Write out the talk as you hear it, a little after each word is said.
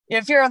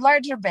If you're a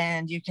larger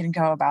band, you can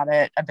go about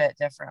it a bit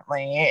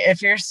differently.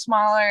 If you're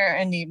smaller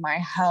and need my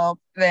help,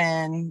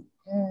 then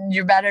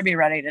you better be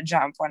ready to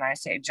jump when I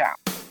say jump.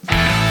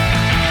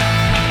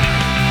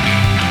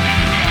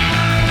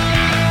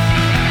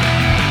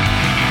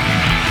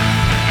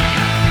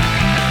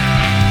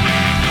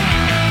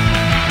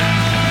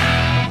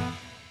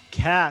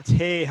 Kat,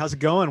 hey, how's it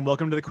going?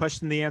 Welcome to the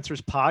Question and the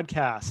Answers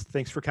podcast.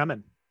 Thanks for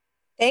coming.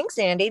 Thanks,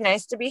 Andy.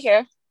 Nice to be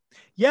here.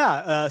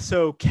 Yeah,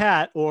 so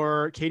Kat,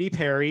 or Katy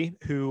Perry,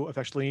 who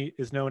affectionately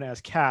is known as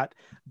Kat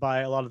by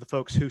a lot of the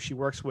folks who she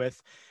works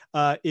with,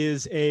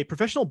 is a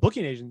professional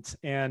booking agent,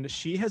 and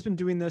she has been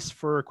doing this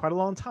for quite a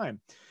long time.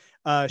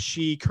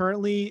 She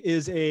currently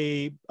is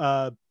a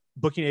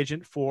booking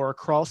agent for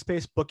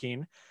Crawlspace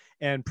Booking,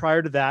 and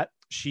prior to that,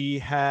 she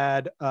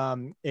had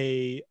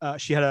a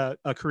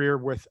career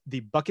with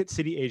the Bucket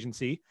City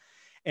Agency,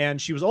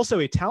 and she was also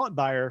a talent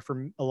buyer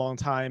for a long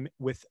time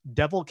with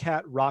Devil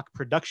Cat Rock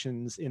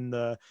Productions in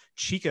the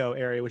Chico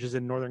area, which is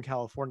in Northern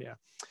California.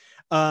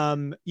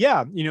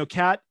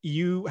 Kat,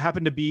 you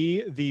happen to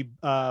be the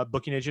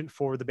booking agent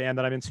for the band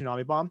that I'm in,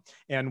 Tsunami Bomb,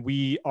 and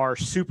we are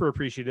super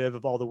appreciative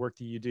of all the work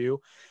that you do.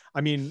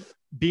 I mean,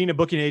 being a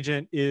booking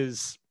agent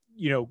is,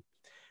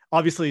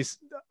 obviously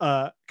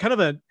kind of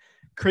a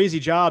crazy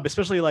job,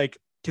 especially like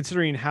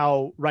considering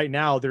how right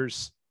now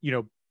there's,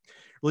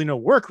 really no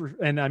work.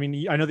 And I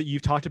mean, I know that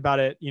you've talked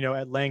about it,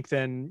 at length,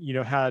 and,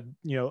 had,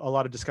 a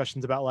lot of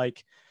discussions about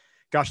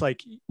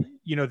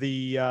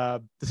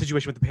the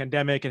situation with the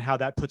pandemic and how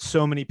that puts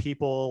so many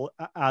people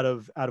out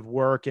of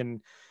work.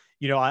 And,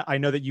 I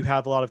know that you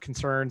have a lot of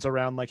concerns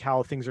around like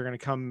how things are going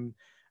to come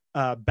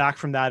back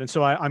from that. And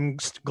so I'm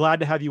glad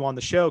to have you on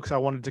the show, because I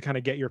wanted to kind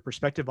of get your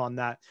perspective on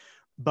that.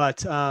 But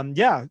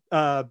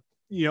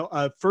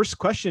first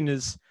question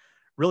is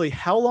really,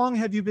 how long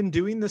have you been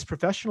doing this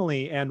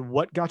professionally, and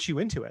what got you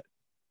into it?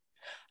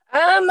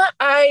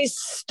 I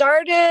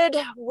started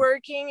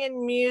working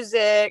in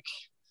music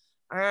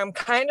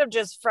kind of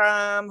just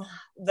from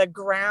the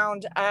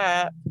ground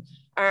up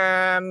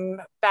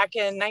back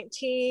in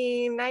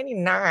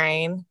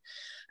 1999.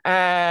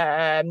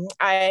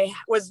 I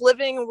was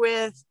living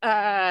with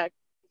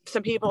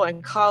some people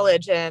in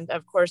college, and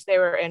of course they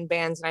were in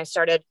bands, and I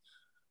started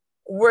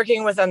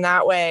working with them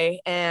that way.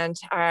 And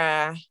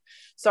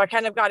so I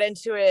kind of got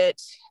into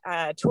it,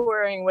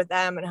 touring with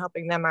them and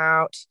helping them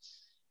out.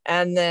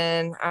 And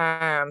then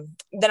I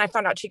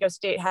found out Chico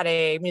State had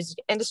a music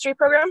industry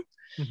program.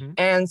 Mm-hmm.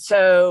 And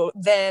so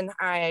then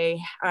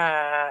I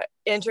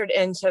entered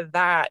into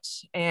that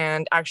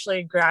and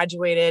actually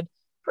graduated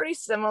pretty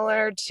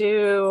similar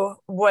to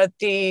what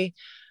the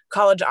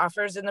college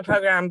offers in the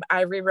program.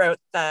 I rewrote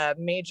the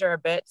major a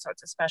bit, so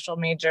it's a special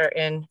major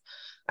in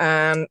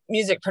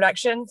music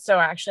production. So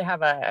I actually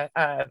have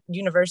a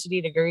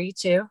university degree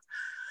too,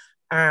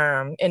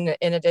 in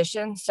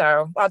addition.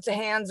 So lots of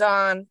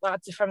hands-on,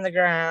 lots of from the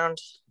ground,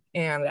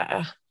 and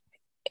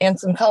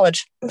some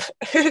college.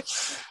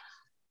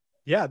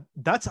 Yeah,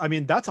 that's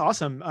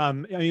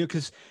awesome.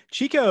 Because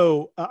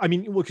Chico,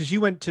 because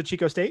you went to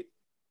Chico State?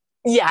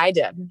 Yeah, I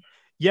did.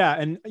 Yeah.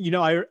 And,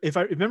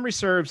 if memory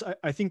serves,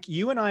 I think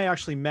you and I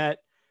actually met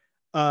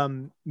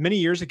many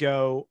years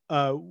ago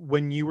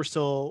when you were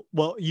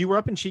you were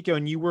up in Chico,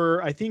 and you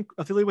were, I think,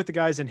 affiliated with the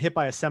guys in Hit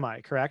by a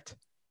Semi, correct?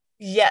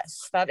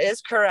 Yes, that is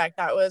correct.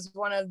 That was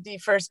one of the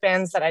first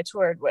bands that I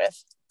toured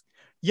with.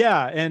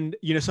 Yeah. And,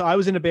 so I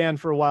was in a band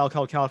for a while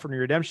called California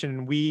Redemption,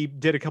 and we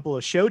did a couple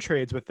of show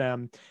trades with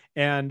them.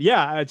 And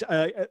yeah,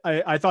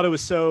 I thought it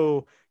was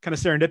so kind of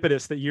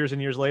serendipitous that years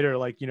and years later,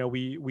 like,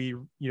 we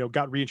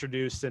got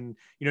reintroduced, and,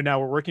 now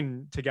we're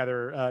working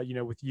together,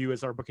 with you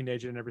as our booking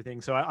agent and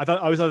everything. So I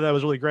always thought that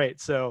was really great.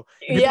 So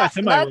yeah,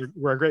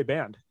 we're a great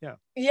band. Yeah.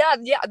 Yeah.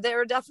 They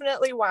were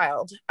definitely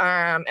wild,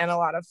 and a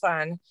lot of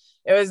fun.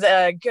 It was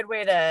a good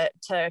way to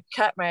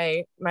cut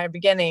my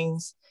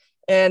beginnings.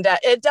 And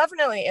it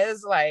definitely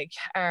is like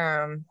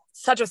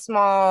such a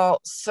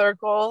small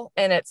circle,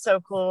 and it's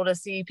so cool to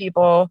see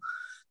people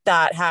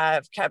that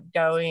have kept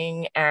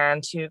going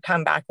and to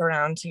come back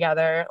around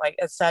together. Like,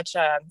 it's such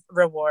a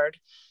reward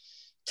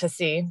to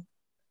see.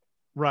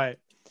 Right.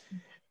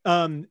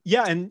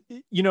 Yeah. And,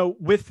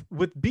 with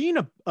being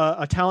a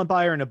talent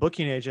buyer and a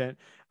booking agent,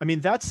 I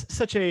mean, that's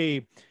such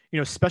a,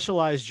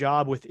 specialized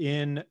job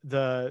within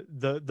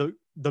the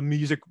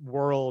music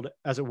world,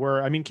 as it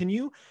were. I mean, can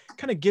you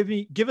kind of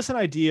give us an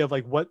idea of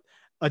like what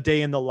a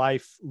day in the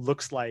life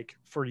looks like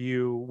for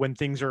you when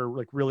things are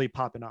like really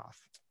popping off?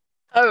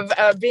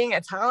 Of being a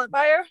talent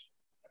buyer?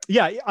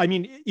 Yeah. I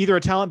mean, either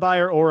a talent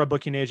buyer or a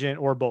booking agent,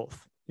 or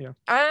both. Yeah.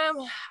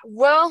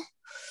 Well,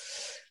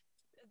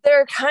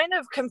 they're kind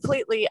of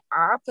completely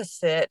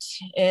opposite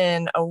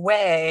in a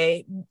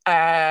way.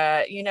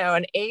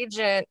 An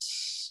agent,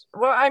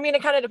 well, I mean,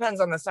 it kind of depends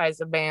on the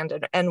size of band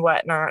and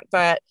whatnot,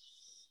 but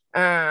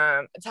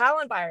a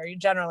talent buyer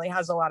generally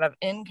has a lot of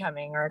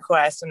incoming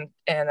requests, and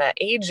an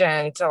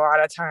agent a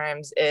lot of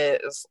times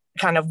is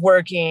kind of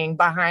working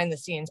behind the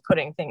scenes,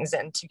 putting things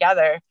in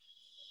together.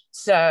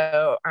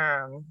 So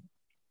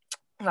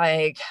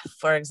like,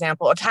 for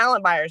example, a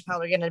talent buyer is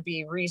probably going to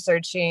be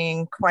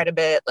researching quite a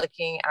bit,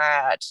 looking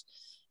at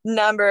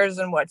numbers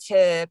and what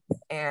tip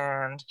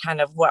and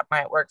kind of what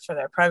might work for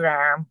their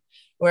program,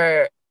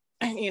 where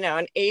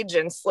an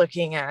agent's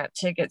looking at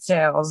ticket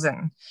sales.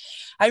 And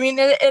I mean,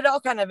 it all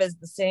kind of is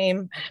the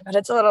same, but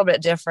it's a little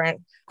bit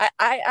different.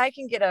 I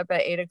can get up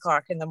at 8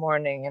 o'clock in the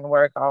morning and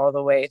work all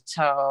the way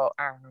till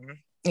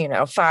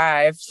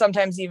 5,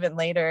 sometimes even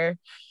later.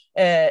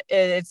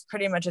 It's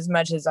pretty much as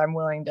I'm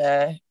willing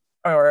to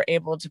or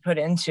able to put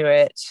into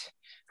it,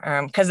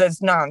 because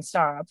it's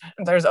nonstop.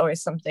 There's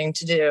always something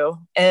to do.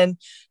 And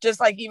just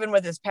like even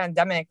with this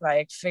pandemic,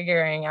 like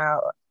figuring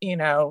out,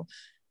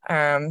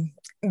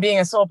 being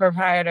a sole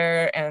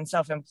proprietor and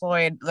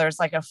self-employed, there's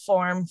like a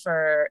form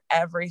for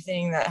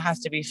everything that has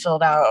to be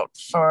filled out,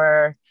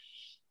 for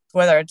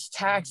whether it's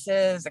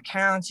taxes,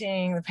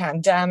 accounting, the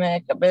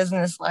pandemic, a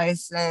business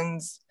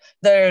license.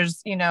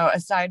 There's,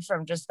 aside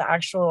from just the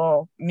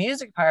actual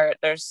music part,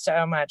 there's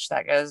so much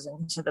that goes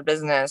into the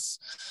business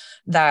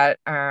that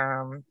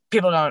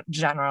people don't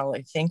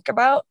generally think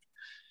about.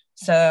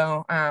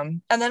 So,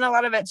 and then a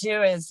lot of it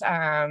too is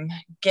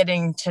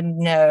getting to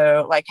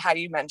know, like how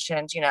you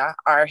mentioned,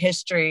 our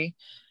history,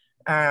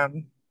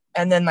 and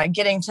then like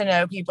getting to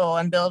know people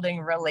and building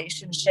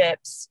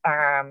relationships.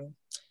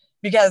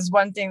 Because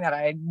one thing that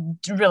I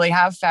really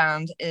have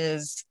found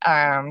is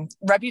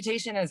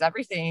reputation is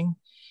everything.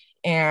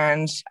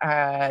 And,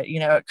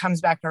 it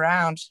comes back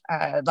around,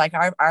 like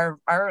our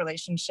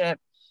relationship,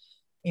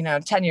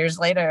 10 years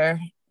later,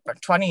 or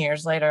 20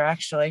 years later,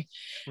 actually,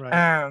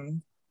 right.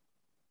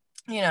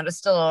 To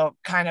still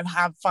kind of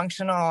have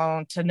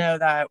functional, to know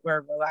that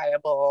we're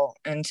reliable,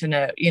 and to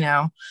know,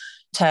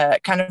 to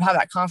kind of have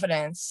that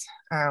confidence.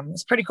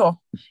 It's pretty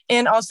cool.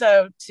 And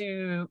also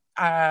to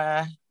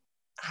have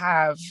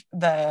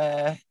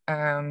the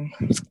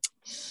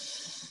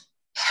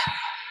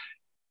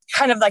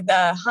kind of like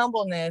the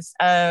humbleness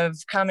of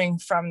coming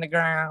from the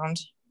ground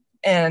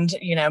and,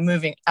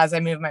 moving, as I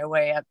move my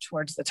way up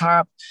towards the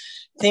top,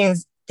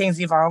 things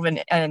evolve,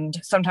 and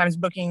sometimes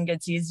booking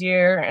gets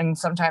easier and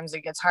sometimes it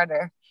gets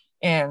harder.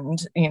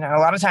 And, a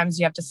lot of times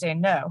you have to say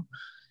no,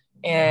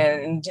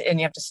 and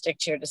you have to stick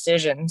to your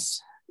decisions.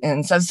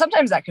 And so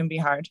sometimes that can be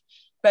hard,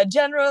 but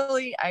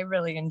generally I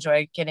really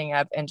enjoy getting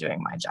up and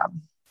doing my job.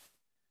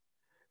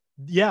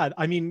 Yeah.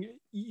 I mean,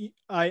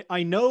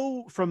 I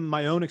know from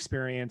my own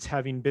experience,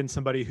 having been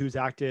somebody who's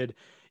acted,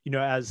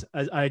 as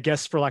I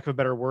guess, for lack of a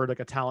better word, like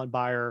a talent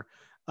buyer.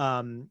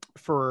 When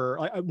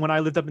I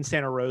lived up in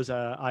Santa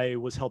Rosa, I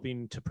was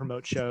helping to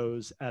promote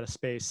shows at a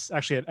space,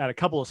 actually at a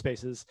couple of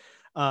spaces.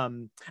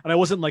 And I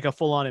wasn't like a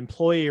full-on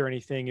employee or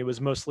anything. It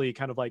was mostly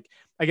kind of like,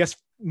 I guess,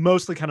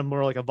 mostly kind of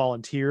more like a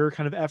volunteer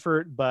kind of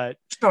effort. But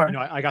sure.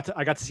 I got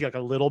to see like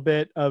a little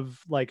bit of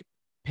like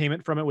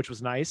payment from it, which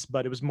was nice,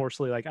 but it was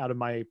mostly like out of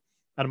my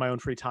own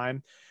free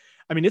time.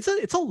 I mean, it's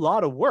a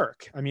lot of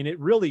work. I mean, it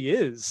really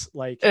is.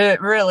 Like, it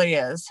really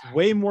is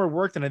way more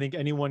work than I think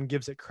anyone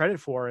gives it credit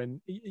for. And,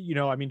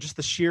 I mean, just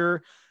the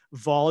sheer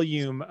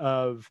volume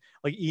of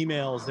like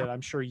emails that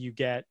I'm sure you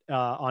get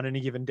on any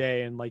given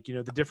day, and like,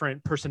 the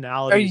different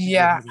personalities you're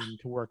having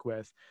to work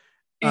with.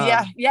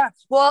 Yeah.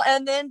 Well,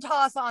 and then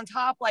toss on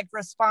top like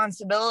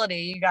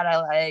responsibility. You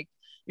gotta like,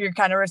 you're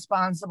kind of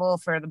responsible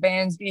for the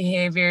band's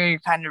behavior. You're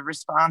kind of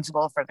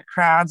responsible for the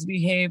crowd's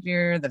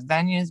behavior, the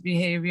venue's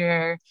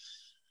behavior,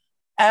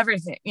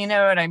 everything. You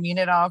know what I mean?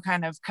 It all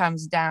kind of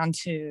comes down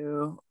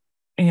to,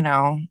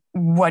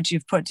 what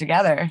you've put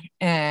together,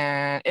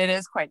 and it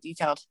is quite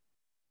detailed.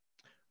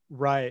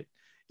 Right.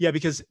 Yeah.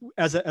 Because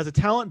as a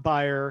talent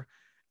buyer,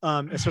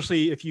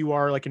 especially if you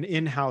are like an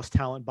in-house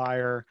talent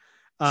buyer,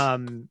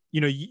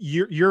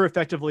 you're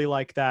effectively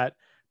like that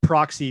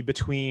proxy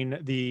between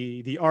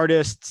the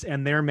artists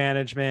and their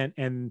management,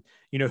 and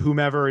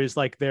whomever is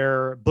like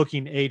their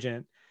booking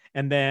agent,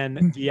 and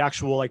then the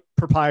actual like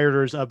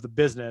proprietors of the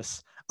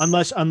business,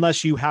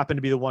 unless you happen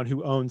to be the one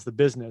who owns the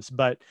business.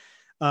 But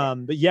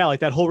yeah,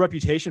 like that whole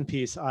reputation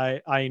piece,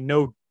 I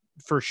know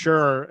for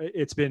sure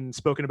it's been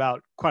spoken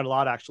about quite a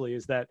lot, actually,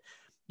 is that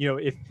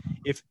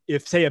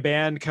if say a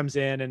band comes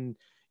in and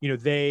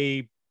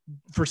they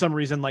for some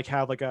reason like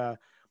have like a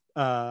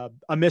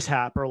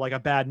mishap or like a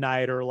bad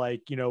night, or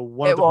like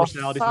one of the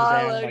personalities in the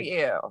band, like,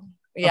 you.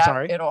 I'm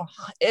sorry,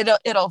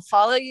 it'll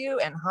follow you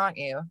and haunt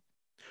you.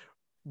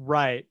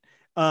 Right.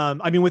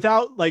 I mean,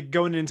 without like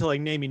going into like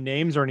naming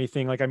names or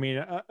anything, like, I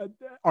mean,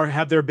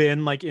 have there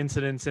been like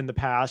incidents in the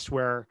past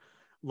where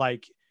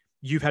like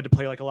you've had to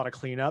play like a lot of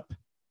cleanup?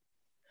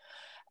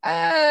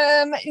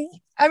 I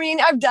mean,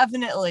 I've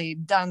definitely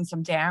done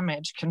some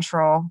damage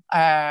control,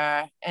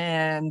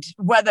 and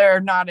whether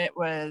or not it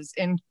was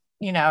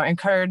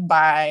incurred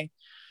by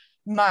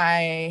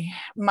my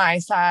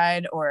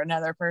side or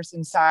another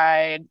person's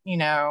side,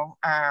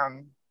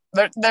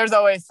 there's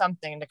always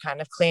something to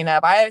kind of clean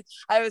up. I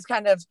always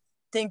kind of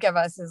think of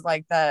us as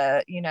like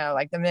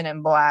like the Men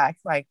in Black,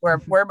 like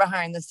we're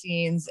behind the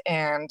scenes,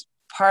 and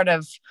part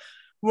of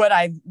what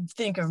I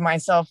think of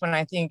myself when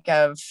I think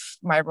of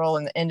my role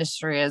in the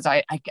industry is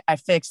I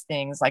fix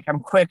things. Like I'm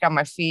quick on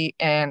my feet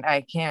and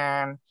I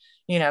can,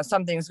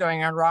 something's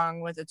going on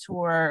wrong with a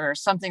tour or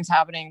something's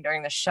happening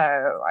during the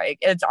show. Like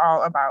it's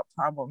all about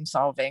problem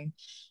solving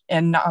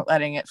and not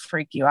letting it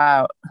freak you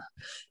out.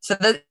 So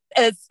that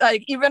it's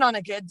like, even on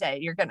a good day,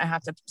 you're going to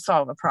have to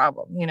solve a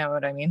problem. You know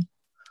what I mean?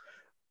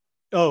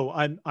 Oh,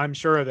 I'm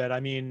sure of it. I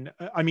mean,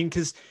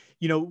 because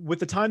with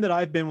the time that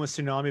I've been with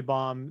Tsunami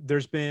Bomb,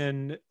 there's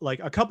been like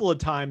a couple of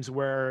times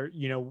where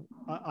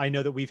I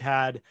know that we've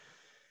had,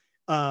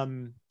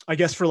 I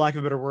guess for lack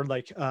of a better word,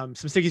 like some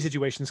sticky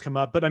situations come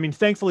up. But I mean,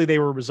 thankfully they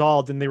were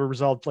resolved, and they were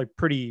resolved like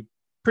pretty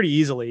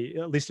easily,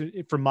 at least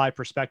from my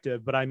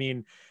perspective. But I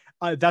mean,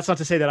 that's not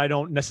to say that I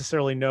don't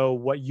necessarily know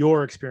what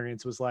your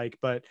experience was like,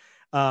 but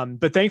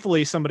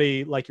thankfully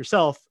somebody like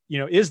yourself,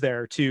 is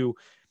there to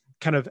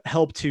kind of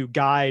help to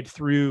guide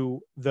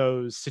through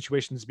those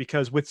situations,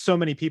 because with so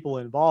many people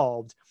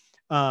involved,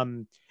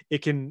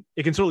 it can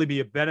certainly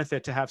be a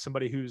benefit to have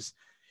somebody who's,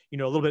 a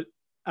little bit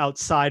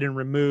outside and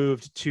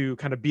removed to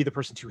kind of be the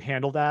person to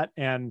handle that.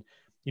 And,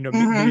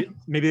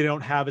 maybe they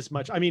don't have as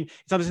much. I mean,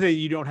 it's not to say that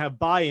you don't have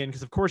buy-in,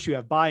 because of course you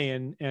have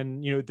buy-in,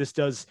 and, this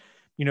does,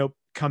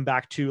 come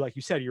back to, like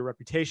you said, your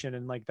reputation.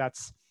 And like,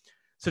 that's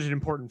such an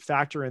important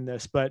factor in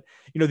this. But,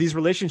 these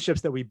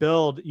relationships that we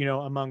build,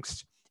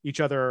 amongst each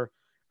other,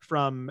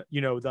 from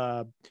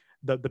the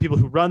people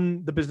who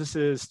run the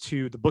businesses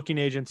to the booking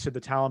agents to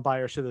the talent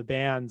buyers to the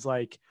bands,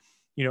 like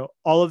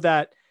all of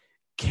that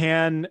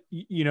can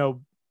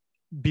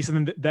be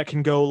something that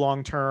can go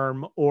long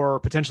term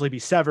or potentially be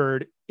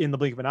severed in the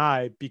blink of an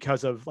eye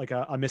because of like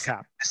a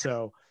mishap.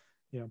 So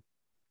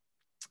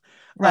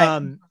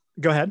right.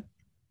 Go ahead.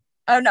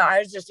 Oh no, I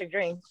was just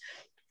agreeing.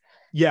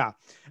 Yeah.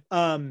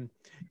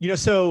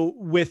 So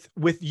with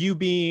you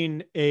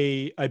being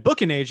a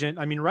booking agent,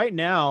 I mean, right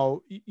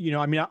now,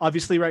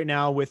 obviously right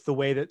now with the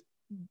way that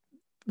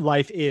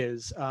life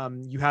is,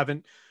 you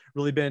haven't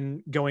really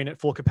been going at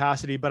full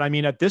capacity, but I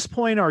mean, at this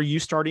point, are you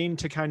starting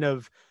to kind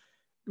of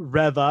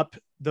rev up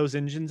those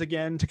engines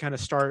again to kind of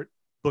start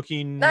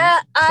booking?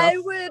 I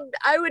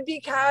would be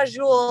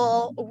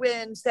casual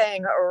when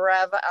saying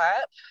rev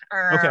up.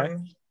 Okay.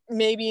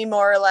 Maybe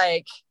more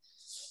like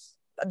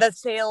the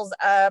sails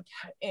up,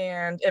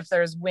 and if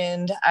there's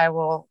wind, I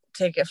will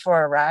take it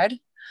for a ride.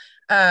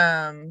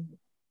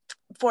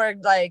 For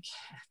like,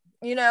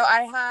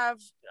 I have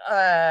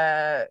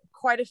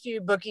quite a few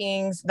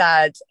bookings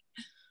that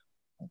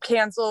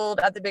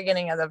canceled at the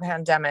beginning of the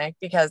pandemic,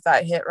 because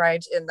that hit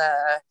right in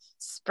the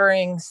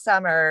spring,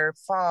 summer,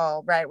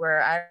 fall, right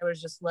where I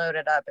was just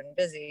loaded up and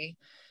busy.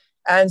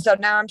 And so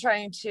now I'm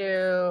trying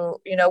to,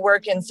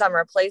 work in some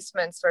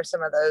replacements for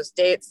some of those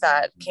dates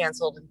that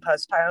canceled and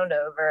postponed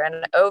over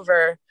and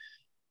over.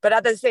 But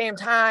at the same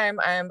time,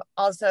 I'm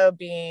also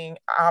being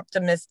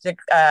optimistic,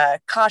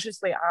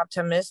 cautiously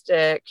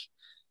optimistic,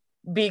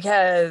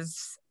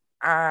 because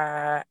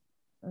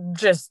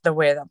just the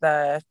way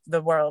that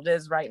the world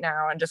is right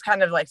now, and just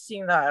kind of like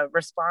seeing the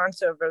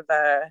response over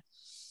the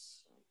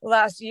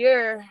last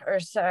year or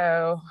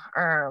so,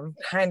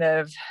 kind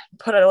of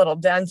put a little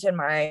dent in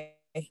my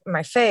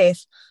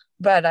faith.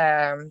 But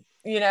I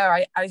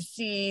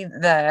see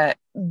the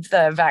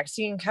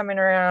vaccine coming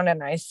around,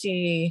 and I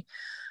see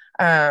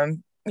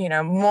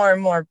more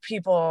and more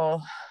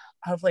people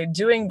hopefully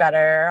doing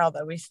better,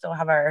 although we still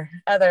have our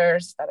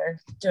others that are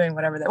doing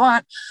whatever they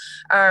want.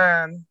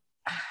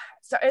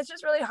 So it's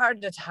just really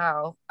hard to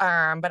tell.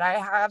 But I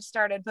have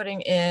started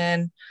putting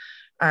in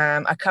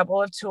a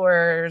couple of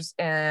tours,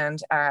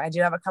 and I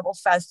do have a couple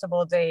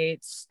festival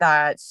dates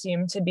that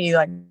seem to be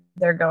like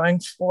they're going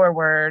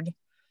forward.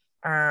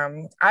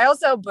 I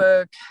also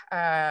book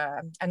I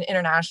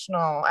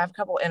have a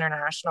couple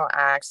international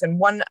acts, and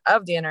one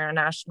of the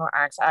international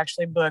acts I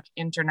actually book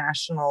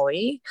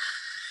internationally.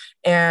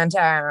 And,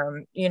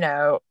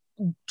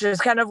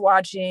 just kind of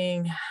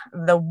watching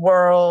the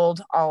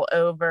world all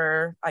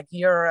over, like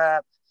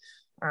Europe,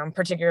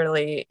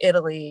 particularly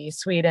Italy,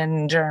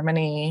 Sweden,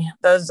 Germany,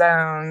 those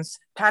zones,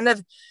 kind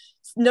of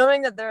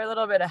knowing that they're a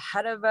little bit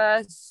ahead of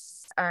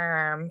us,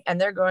 and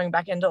they're going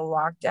back into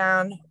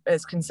lockdown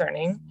is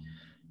concerning.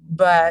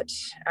 But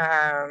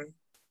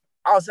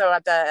also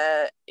at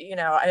the,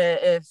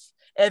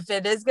 if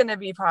it is going to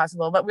be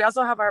possible, but we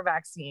also have our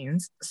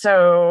vaccines.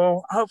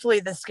 So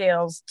hopefully the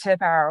scales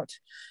tip out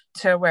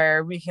to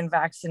where we can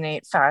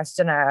vaccinate fast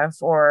enough,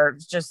 or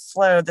just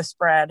slow the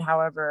spread,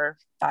 however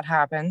that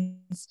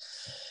happens,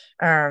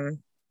 and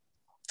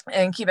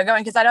keep it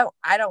going. Because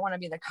I don't want to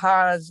be the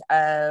cause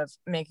of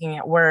making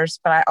it worse,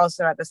 but I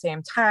also at the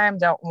same time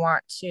don't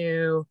want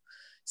to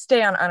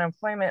stay on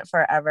unemployment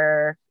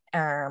forever.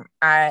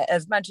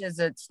 As much as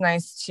it's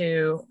nice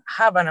to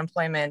have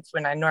unemployment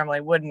when I normally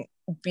wouldn't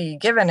be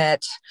given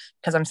it,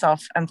 because I'm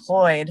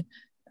self-employed,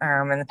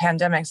 and the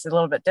pandemic's a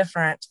little bit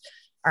different,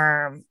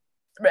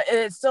 but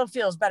it still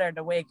feels better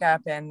to wake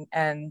up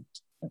and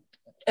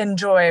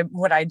enjoy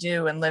what I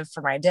do and live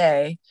for my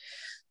day.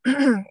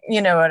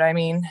 You know what I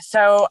mean?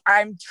 So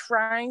I'm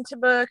trying to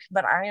book,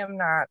 but I am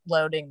not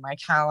loading my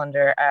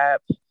calendar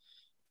up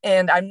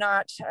and I'm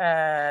not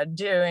I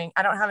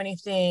don't have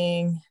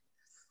anything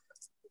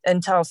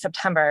until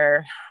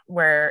September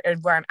where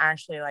I'm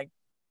actually like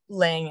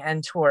laying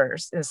in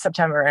tours, is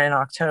September and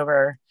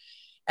October.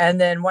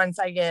 And then once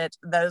I get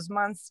those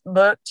months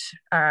booked,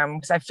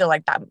 because I feel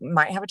like that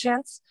might have a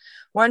chance,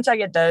 once I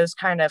get those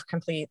kind of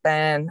complete,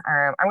 then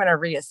I'm going to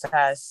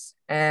reassess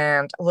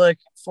and look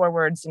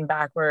forwards and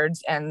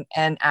backwards and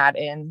add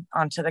in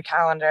onto the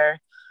calendar.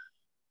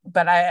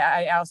 But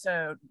I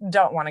also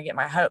don't want to get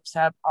my hopes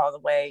up all the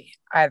way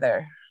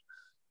either,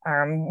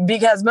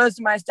 because most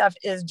of my stuff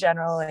is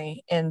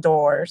generally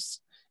indoors,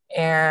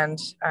 and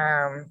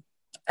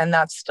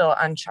that's still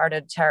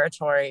uncharted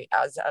territory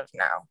as of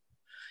now.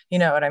 You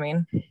know what I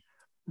mean?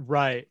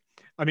 Right.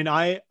 I mean,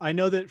 I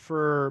know that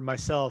for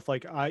myself,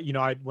 like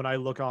when I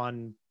look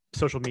on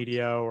social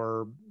media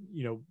or,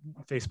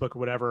 Facebook or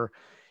whatever,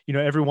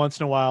 every once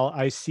in a while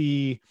I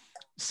see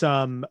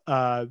some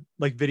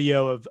like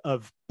video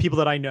of people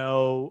that I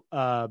know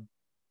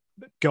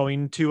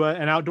going to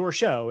an outdoor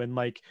show, and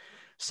like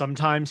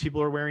sometimes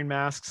people are wearing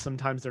masks,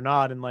 sometimes they're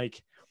not, and like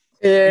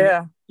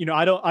yeah,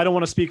 I don't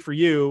want to speak for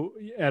you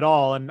at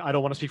all, and I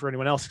don't want to speak for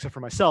anyone else except for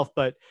myself,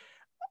 but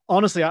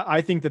honestly,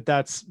 I think that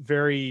that's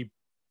very,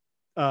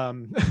 I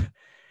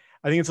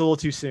think it's a little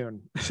too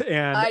soon,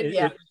 and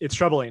it's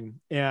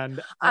troubling.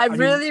 And I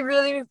really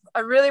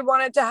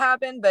want it to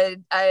happen, but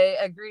I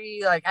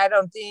agree. Like, I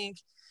don't think,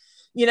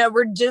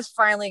 we're just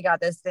finally got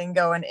this thing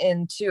going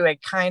into a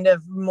kind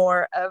of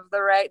more of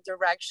the right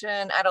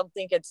direction. I don't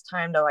think it's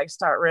time to like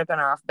start ripping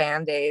off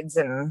band-aids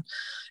and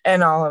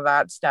all of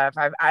that stuff.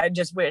 I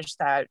just wish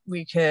that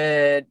we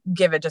could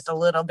give it just a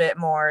little bit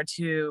more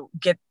to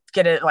get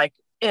it like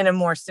in a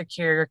more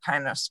secure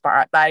kind of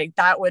spot. Like,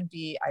 that would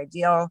be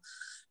ideal.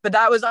 But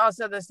that was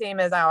also the same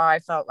as how I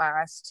felt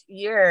last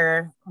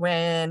year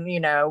when,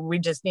 we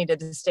just needed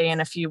to stay in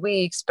a few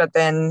weeks, but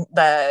then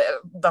the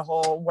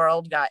whole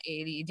world got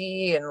ADD,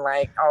 and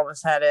like all of a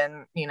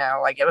sudden,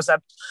 like it was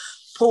a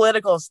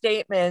political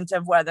statement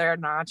of whether or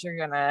not you're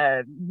going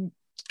to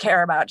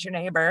care about your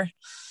neighbor,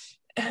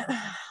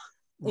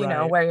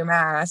 wear your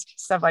mask,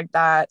 stuff like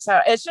that. So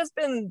that's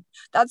been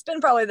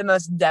probably the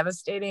most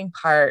devastating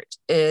part,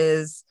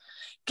 is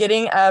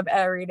getting up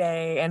every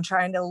day and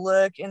trying to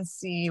look and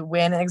see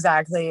when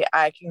exactly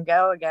I can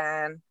go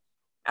again.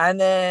 And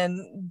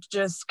then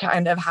just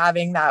kind of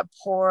having that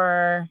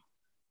poor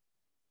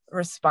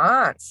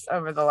response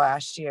over the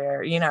last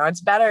year. It's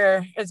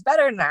better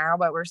now,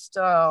 but we're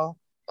still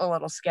a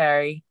little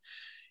scary.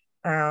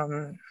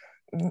 And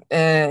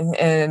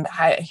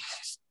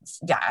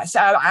so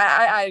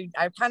I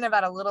kind of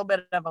at a little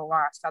bit of a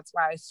loss. That's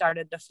why I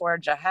started to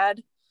forge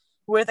ahead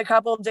with a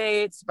couple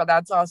dates, but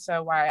that's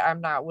also why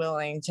I'm not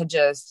willing to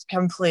just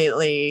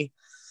completely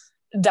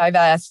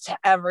divest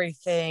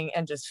everything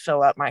and just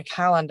fill up my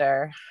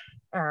calendar.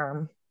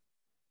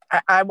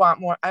 I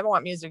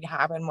want music to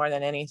happen more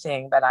than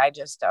anything, but I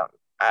just don't.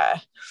 I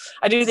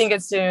do think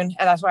it's soon,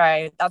 and that's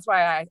why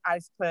I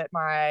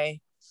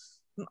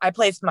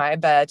placed my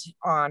bet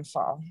on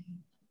fall.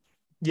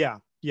 Yeah.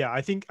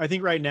 I think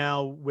right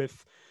now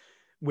with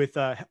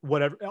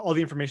whatever, all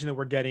the information that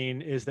we're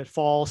getting is that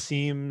fall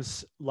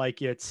seems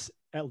like it's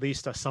at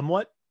least a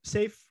somewhat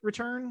safe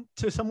return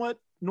to somewhat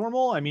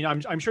normal. I mean,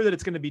 I'm sure that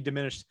it's going to be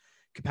diminished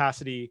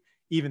capacity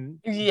even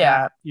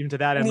to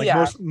that, and like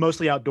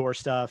mostly outdoor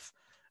stuff.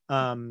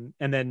 And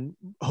then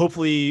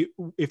hopefully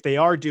if they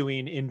are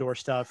doing indoor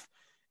stuff,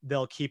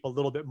 they'll keep a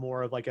little bit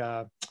more of like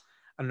a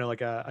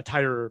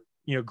tighter,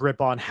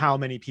 grip on how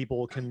many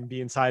people can be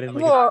inside. And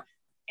like,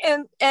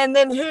 and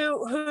then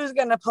who's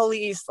gonna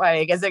police?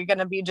 Like, is it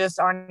gonna be just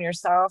on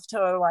yourself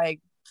to like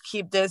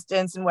keep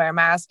distance and wear a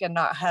mask and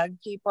not hug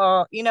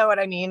people? You know what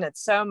I mean?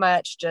 It's so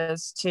much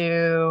just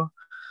to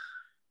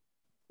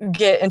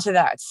get into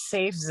that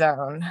safe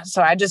zone.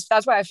 So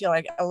that's why I feel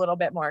like a little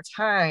bit more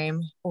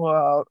time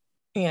will,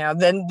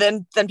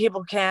 then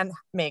people can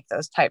make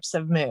those types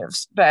of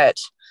moves. But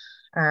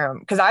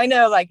because I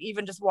know, like,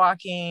 even just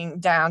walking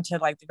down to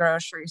like the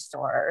grocery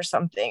store or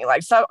something,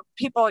 like, so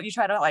people, you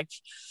try to like,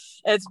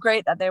 it's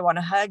great that they want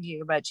to hug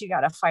you, but you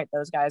got to fight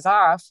those guys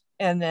off.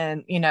 And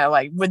then,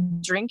 like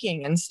with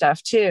drinking and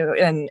stuff too,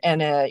 and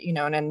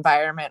an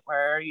environment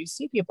where you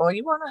see people,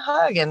 you want to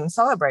hug and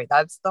celebrate.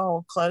 That's the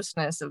whole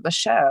closeness of the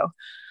show.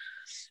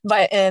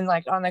 But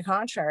like on the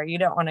contrary, you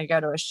don't want to go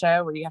to a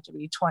show where you have to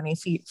be 20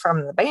 feet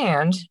from the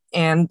band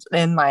and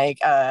in like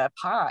a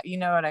pot, you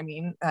know what I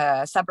mean?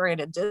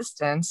 Separated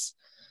distance.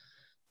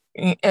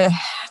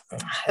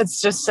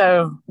 It's just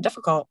so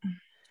difficult.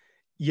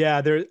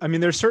 Yeah,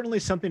 there's certainly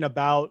something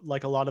about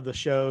like a lot of the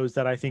shows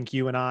that I think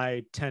you and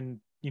I tend,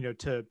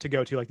 to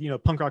go to, like,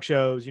 punk rock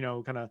shows,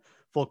 kind of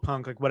folk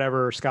punk, like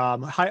whatever, ska,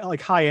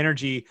 high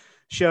energy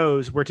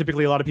shows where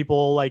typically a lot of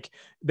people, like,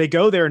 they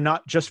go there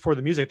not just for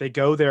the music, they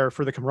go there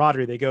for the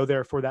camaraderie, they go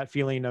there for that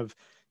feeling of,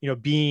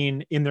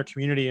 being in their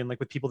community and like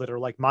with people that are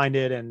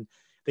like-minded, and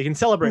they can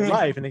celebrate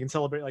life and they can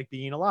celebrate like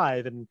being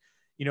alive. And,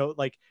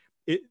 like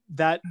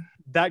that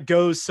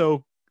goes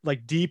so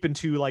like deep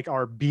into like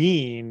our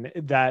being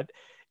that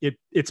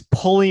it's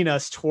pulling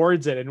us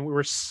towards it, and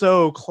we're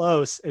so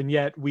close, and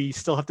yet we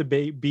still have to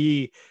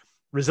be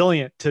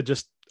resilient to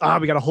just,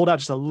 we got to hold out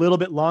just a little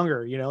bit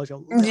longer, like a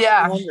little bit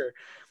longer.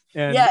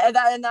 And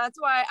and that's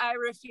why I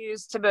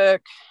refuse to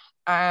book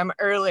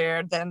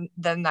earlier than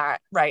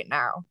that right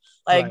now.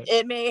 Like, right.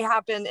 It may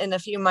happen in a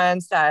few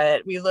months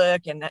that we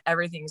look and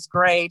everything's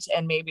great,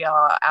 and maybe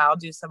I'll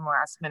do some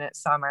last minute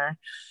summer,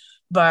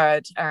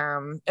 but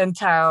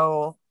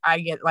until I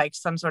get like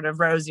some sort of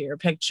rosier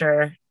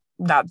picture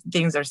that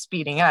things are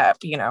speeding up,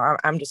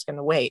 I'm just going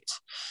to wait.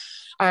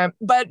 But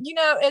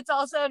it's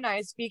also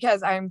nice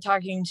because I'm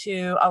talking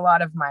to a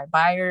lot of my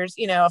buyers.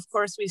 Of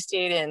course we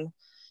stayed in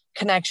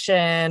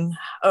connection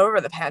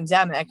over the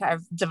pandemic.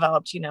 I've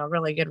developed,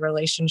 really good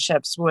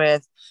relationships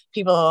with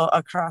people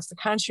across the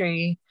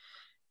country,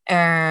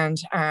 and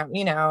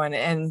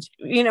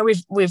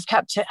we've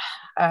kept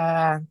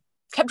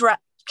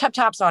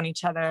tabs on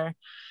each other.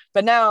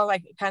 But now,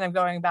 like, kind of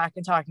going back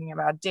and talking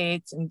about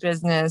dates and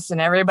business,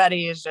 and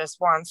everybody just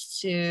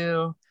wants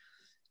to,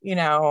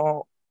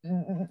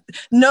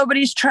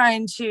 nobody's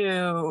trying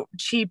to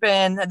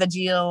cheapen the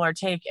deal or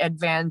take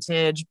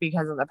advantage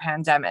because of the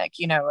pandemic.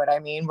 You know what I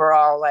mean? We're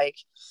all like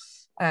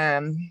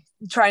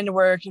trying to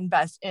work in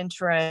best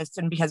interest,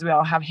 and because we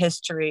all have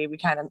history, we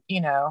kind of,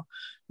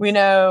 we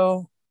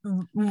know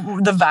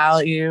the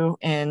value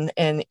in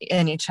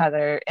each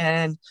other.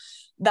 And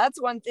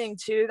that's one thing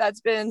too that's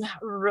been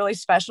really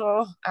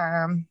special,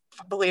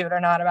 believe it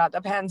or not, about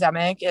the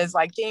pandemic, is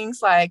like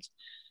things like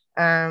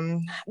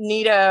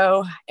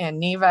NITO and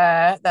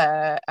NEVA,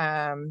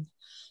 the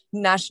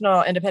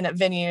National Independent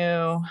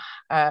Venue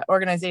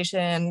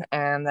Organization,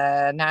 and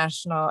the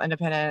National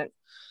Independent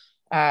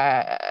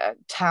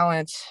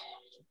Talent,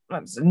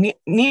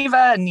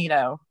 NEVA and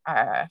NITO.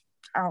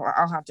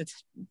 I'll have to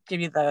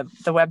give you the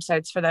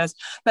websites for those.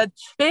 But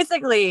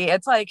basically,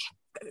 it's like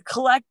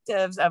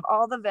collectives of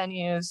all the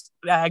venues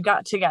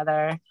got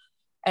together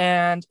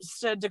and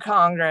stood to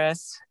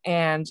Congress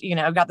and,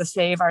 got the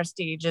Save Our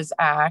Stages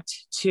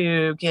Act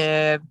to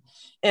give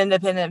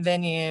independent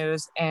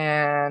venues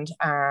and,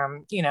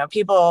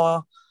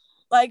 people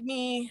like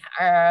me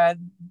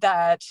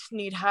that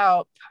need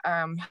help.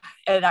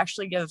 It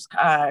actually gives,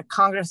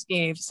 Congress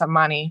gave some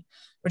money,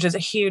 which is a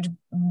huge,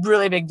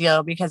 really big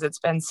deal because it's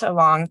been so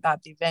long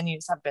that the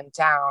venues have been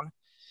down.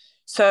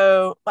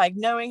 So like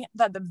knowing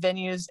that the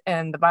venues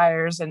and the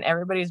buyers and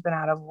everybody's been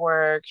out of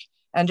work,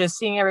 and just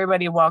seeing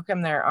everybody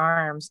welcome their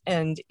arms.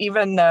 And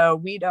even though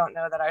we don't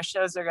know that our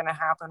shows are going to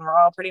happen, we're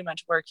all pretty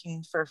much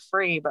working for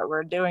free, but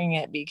we're doing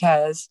it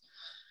because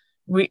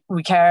we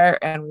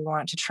care and we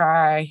want to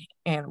try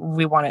and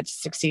we want it to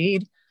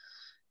succeed.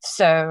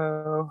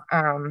 So,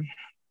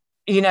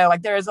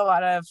 like there is a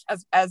lot of,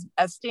 as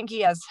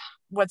stinky as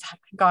what's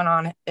gone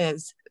on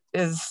is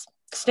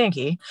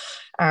stinky.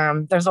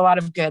 There's a lot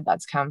of good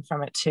that's come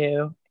from it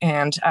too.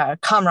 And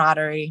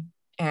camaraderie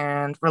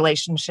and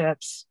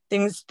relationships,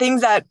 things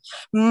that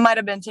might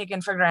have been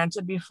taken for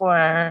granted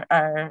before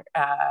are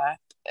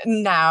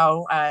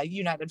now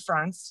united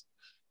fronts.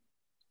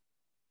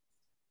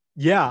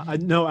 Yeah,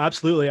 no,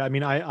 absolutely. I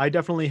mean, I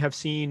definitely have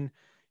seen,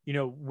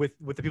 with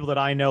the people that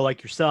I know,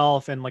 like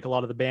yourself and like a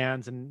lot of the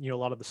bands and, a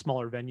lot of the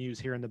smaller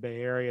venues here in the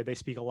Bay Area, they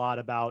speak a lot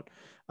about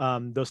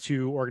those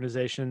two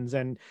organizations.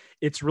 And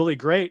it's really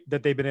great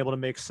that they've been able to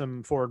make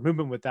some forward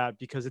movement with that,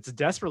 because it's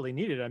desperately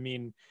needed. I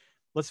mean,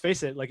 let's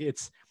face it, like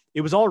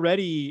it was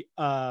already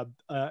a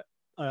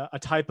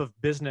type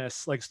of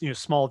business, like,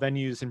 small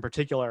venues in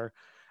particular,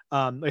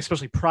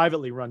 especially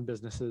privately run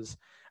businesses,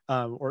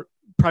 or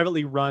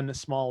privately run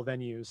small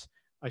venues,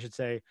 I should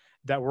say,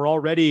 that were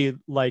already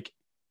like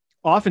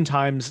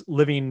oftentimes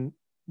living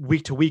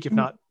week to week, if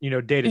not,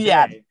 day to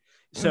day.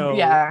 So,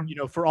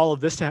 for all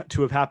of this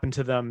to have happened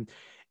to them,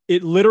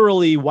 it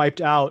literally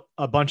wiped out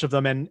a bunch of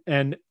them.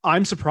 And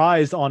I'm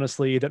surprised,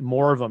 honestly, that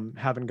more of them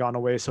haven't gone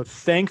away. So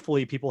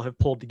thankfully people have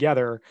pulled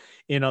together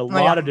in a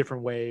lot of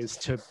different ways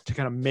to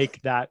kind of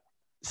make that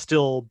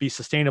still be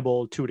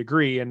sustainable to a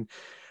degree. And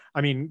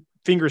I mean,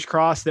 fingers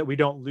crossed that we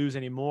don't lose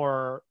any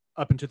more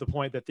up until the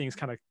point that things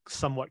kind of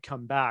somewhat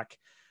come back.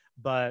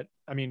 But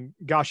I mean,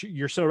 gosh,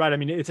 you're so right. I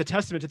mean, it's a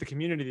testament to the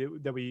community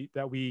that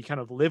we kind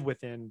of live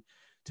within,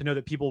 to know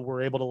that people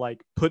were able to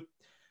like put,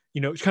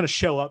 kind of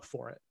show up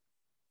for it.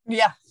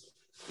 Yeah.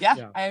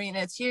 I mean,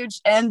 it's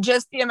huge. And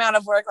just the amount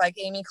of work, like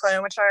Amy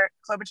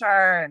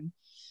Klobuchar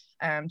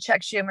and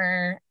Chuck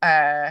Schumer,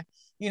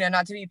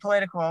 not to be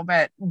political,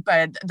 but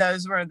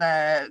those were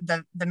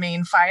the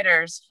main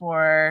fighters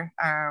for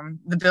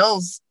the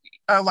bills.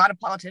 A lot of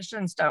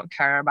politicians don't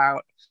care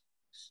about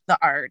the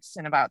arts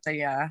and about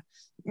the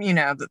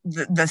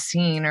the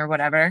scene or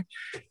whatever,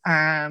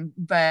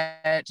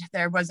 but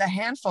there was a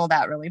handful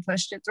that really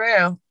pushed it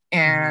through.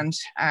 And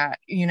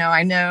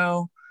I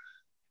know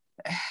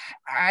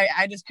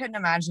I just couldn't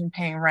imagine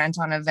paying rent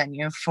on a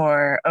venue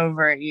for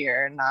over a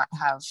year and not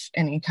have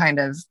any kind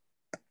of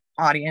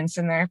audience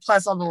in there,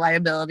 plus all the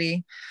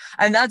liability.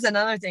 And that's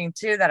another thing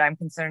too that I'm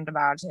concerned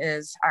about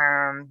is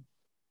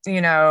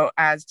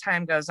as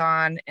time goes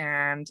on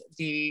and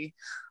the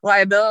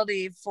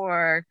liability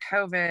for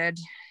COVID,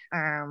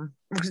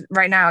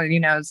 right now,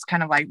 it's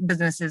kind of like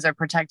businesses are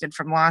protected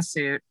from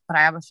lawsuit, but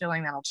I have a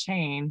feeling that'll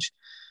change.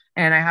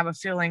 And I have a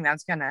feeling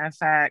that's going to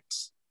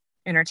affect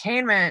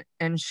entertainment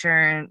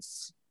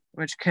insurance,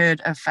 which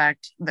could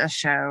affect the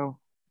show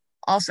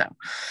also.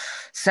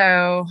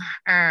 So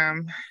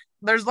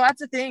there's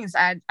lots of things.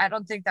 I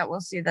don't think that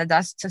we'll see the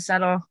dust to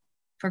settle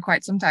for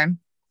quite some time.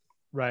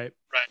 Right.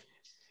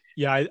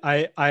 Yeah,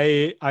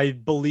 I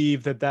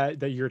believe that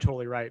you're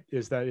totally right.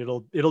 Is that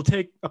it'll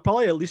take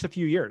probably at least a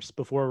few years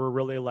before we're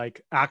really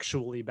like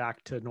actually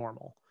back to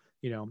normal.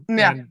 Yeah,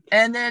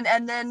 and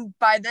then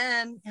by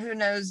then, who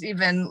knows?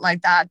 Even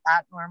like that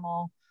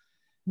normal,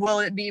 will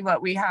it be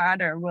what we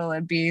had, or will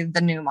it be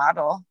the new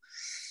model?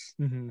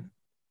 Mm-hmm.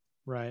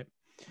 Right.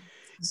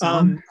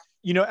 So.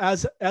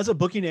 As a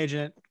booking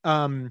agent,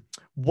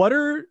 what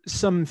are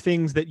some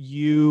things that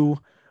you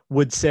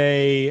would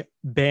say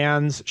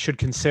bands should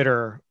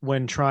consider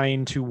when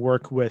trying to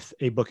work with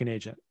a booking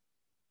agent?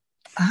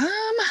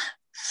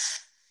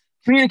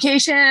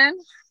 Communication.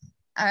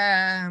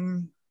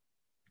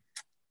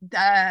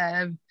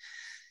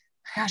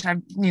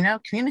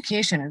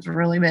 Communication is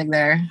really big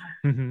there.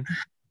 Mm-hmm.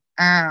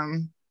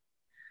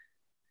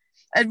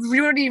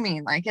 What do you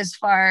mean? Like, as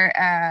far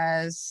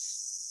as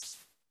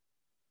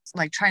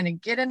like trying to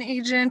get an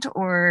agent,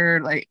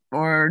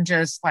 or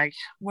just like,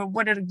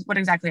 what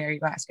exactly are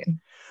you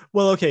asking?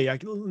 Well, okay.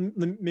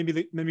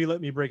 Maybe let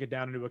me break it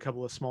down into a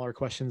couple of smaller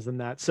questions than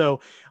that.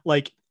 So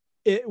like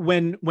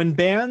when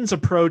bands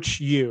approach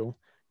you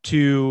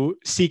to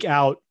seek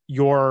out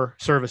your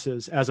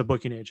services as a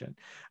booking agent,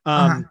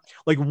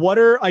 like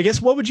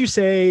what would you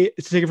say,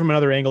 to take it from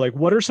another angle, like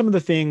what are some of the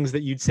things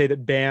that you'd say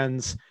that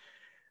bands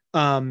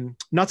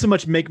not so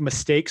much make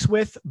mistakes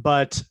with,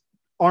 but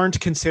aren't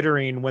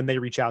considering when they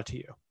reach out to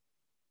you?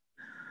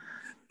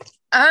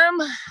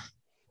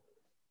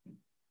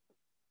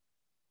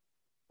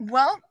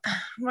 Well,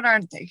 what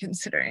aren't they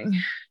considering?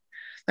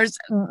 There's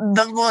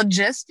the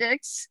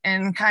logistics,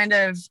 and kind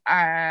of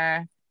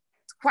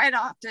quite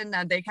often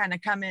that they kind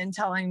of come in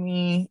telling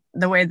me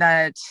the way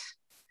that,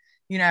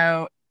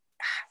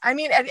 I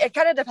mean, it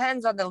kind of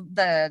depends on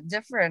the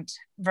different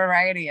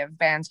variety of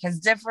bands,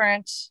 because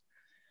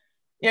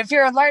if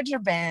you're a larger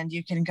band,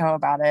 you can go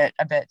about it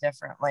a bit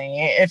differently.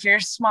 If you're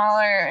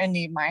smaller and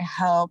need my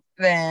help,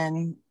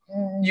 then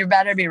you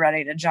better be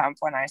ready to jump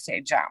when I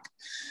say jump.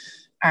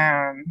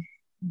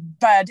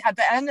 But at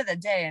the end of the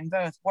day, in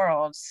both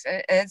worlds,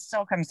 it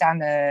still comes down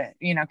to,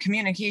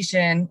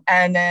 communication.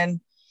 And then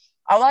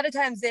a lot of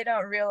times they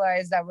don't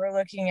realize that we're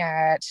looking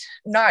at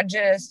not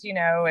just,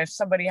 if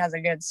somebody has a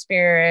good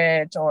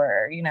spirit,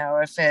 or,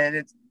 if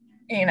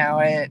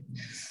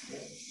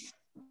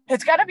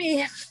it's got to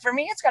be, for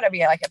me, it's got to be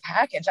like a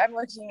package. I'm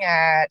looking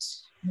at,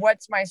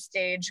 what's my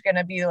stage going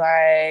to be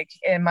like?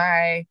 Am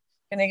I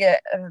going to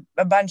get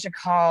a bunch of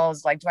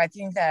calls? Like, do I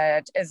think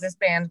is this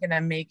band going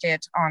to make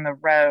it on the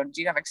road?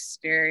 Do you have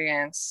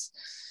experience?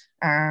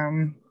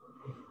 Are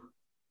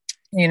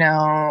you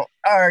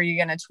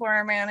going to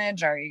tour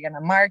manage? Are you going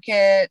to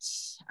market?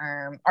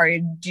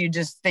 Do you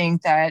just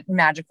think that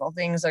magical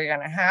things are going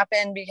to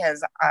happen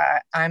because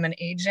I'm an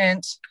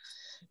agent?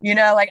 When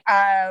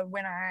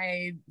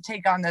I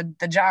take on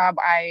the job,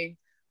 I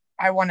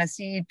want to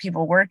see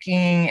people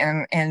working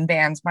and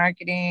bands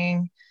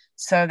marketing,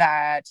 so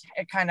that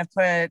it kind of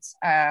puts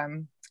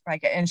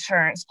like an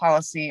insurance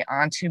policy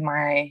onto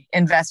my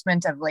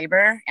investment of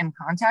labor and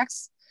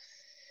contacts.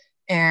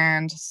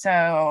 And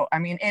so, I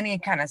mean, any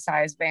kind of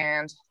size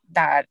band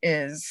that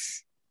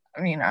is,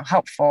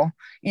 helpful.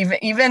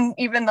 Even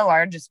the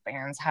largest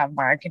bands have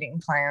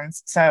marketing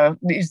plans. So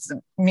this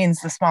means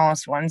the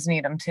smallest ones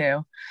need them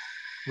too.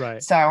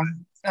 Right. So,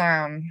 but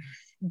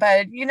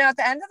at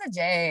the end of the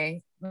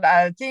day,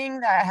 the thing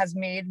that has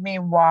made me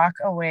walk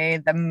away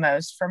the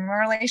most from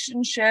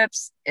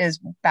relationships is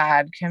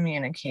bad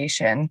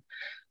communication.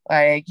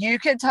 Like, you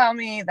could tell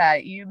me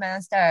that you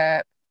messed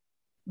up,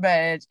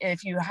 but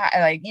if you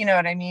you know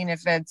what I mean?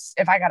 If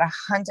I got to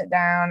hunt it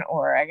down,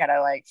 or I got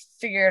to like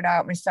figure it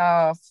out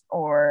myself,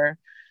 or,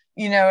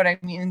 you know what I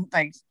mean?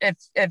 Like,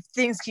 if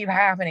things keep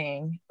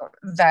happening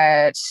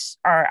that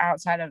are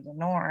outside of the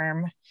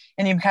norm,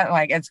 and you kind of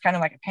like, it's kind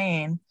of like a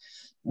pain,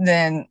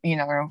 then,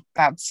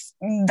 that's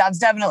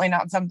definitely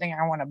not something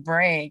I want to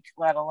break,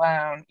 let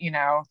alone,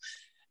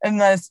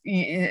 unless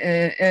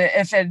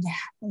if it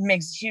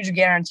makes huge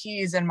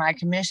guarantees and my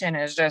commission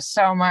is just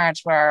so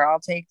much where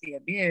I'll take the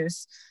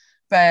abuse.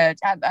 But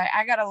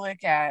I got to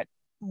look at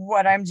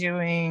what I'm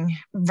doing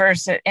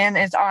versus, and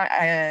it's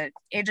on,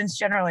 agents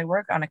generally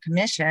work on a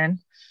commission.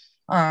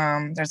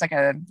 There's like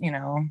a,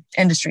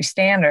 industry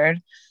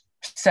standard.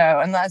 So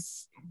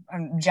unless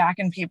I'm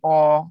jacking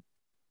people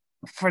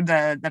for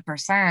the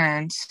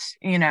percent,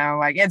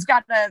 like, it's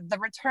got the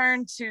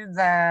return to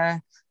the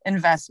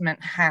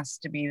investment has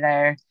to be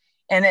there,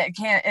 and it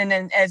can't, and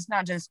then it's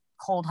not just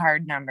cold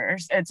hard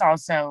numbers, it's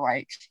also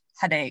like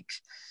headache.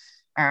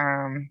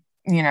 And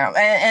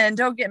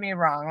don't get me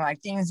wrong,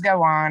 like, things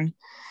go on,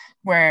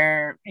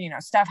 where, you know,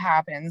 stuff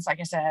happens. Like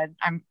I said,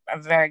 I'm a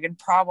very good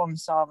problem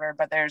solver,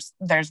 but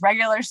there's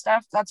regular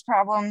stuff that's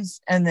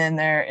problems, and then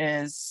there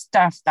is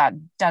stuff that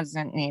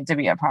doesn't need to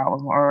be a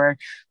problem, or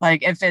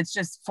like if it's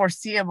just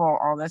foreseeable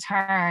all the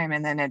time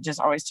and then it just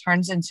always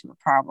turns into a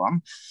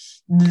problem,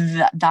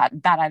 that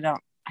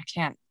I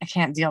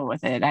can't deal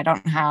with it. I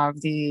don't have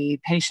the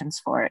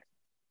patience for it.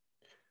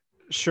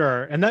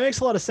 Sure. And that makes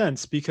a lot of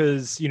sense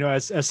because, you know,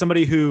 as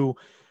somebody who,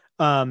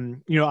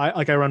 you know,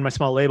 I run my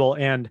small label,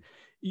 and,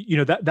 you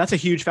know, that's a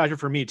huge factor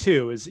for me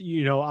too, is,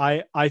 you know,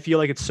 I feel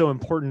like it's so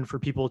important for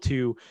people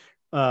to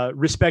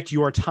respect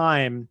your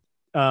time,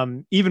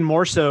 even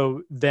more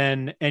so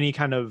than any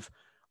kind of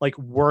like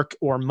work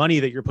or money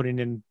that you're putting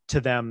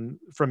into them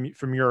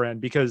from your end.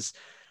 Because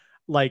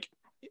like,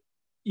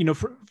 you know,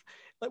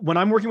 when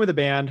I'm working with a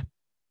band,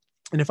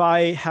 and if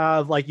I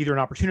have like either an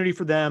opportunity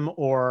for them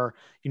or,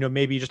 you know,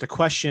 maybe just a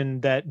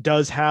question that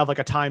does have like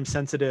a time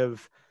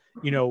sensitive,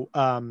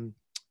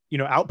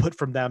 output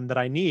from them that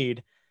I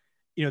need,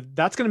 you know,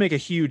 that's going to make a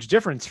huge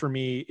difference for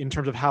me in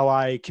terms of how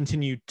I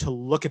continue to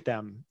look at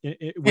them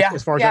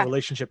as far as that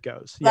relationship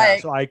goes. Yeah.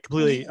 So I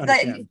completely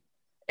understand.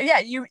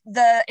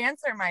 The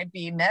answer might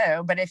be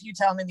no, but if you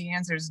tell me the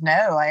answer is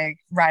no, like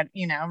right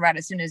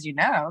as soon as you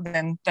know,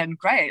 then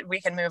great,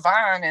 we can move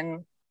on,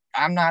 and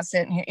I'm not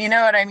sitting here, you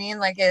know what I mean?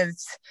 Like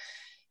it's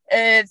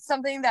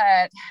something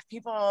that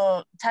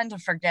people tend to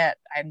forget,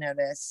 I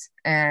notice,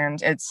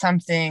 and it's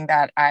something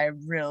that I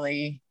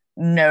really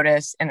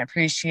notice and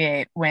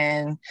appreciate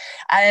when,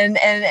 and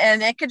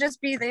it could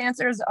just be the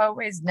answer is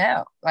always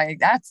no. Like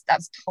that's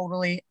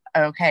totally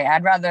okay.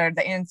 I'd rather if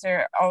the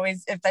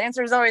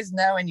answer is always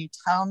no and you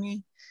tell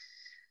me,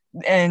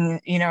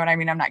 and you know what I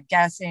mean, I'm not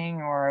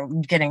guessing or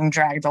getting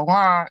dragged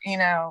along, you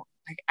know,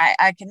 like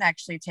I can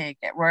actually take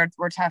it. We're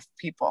tough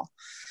people.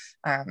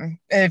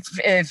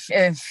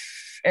 If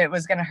it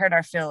was going to hurt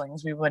our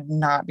feelings, we would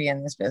not be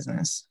in this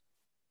business.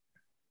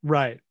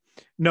 Right.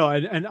 No,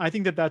 and I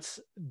think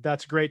that's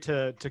great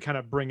to kind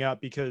of bring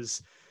up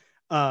because,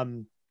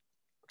 you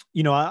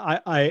know,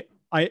 I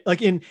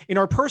like in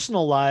our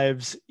personal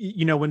lives,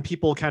 you know, when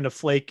people kind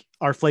of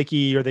are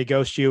flaky or they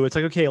ghost you, it's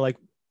like,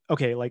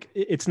 okay, like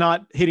it's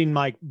not hitting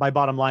my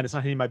bottom line. It's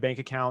not hitting my bank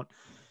account,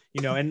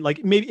 you know, and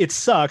like, maybe it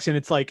sucks and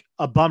it's like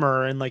a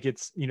bummer. And like,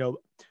 it's, you know,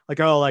 like,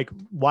 oh, like,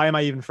 why am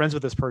I even friends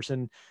with this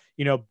person?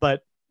 You know,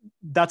 but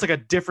that's like a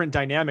different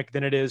dynamic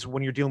than it is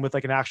when you're dealing with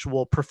like an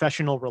actual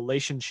professional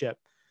relationship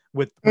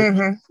with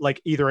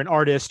like either an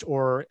artist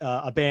or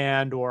a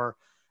band or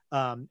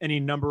any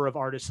number of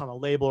artists on a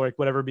label or like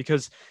whatever,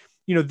 because,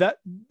 you know, that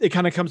it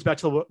kind of comes back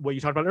to what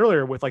you talked about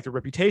earlier with like the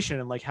reputation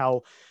and like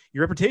how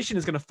your reputation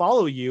is going to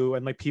follow you.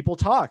 And like people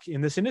talk in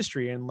this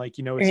industry and like,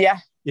 you know,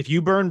 if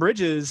you burn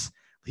bridges,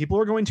 people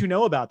are going to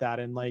know about that.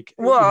 And like,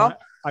 well,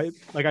 you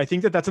know, I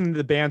think that's something that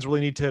the bands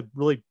really need to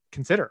really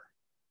consider.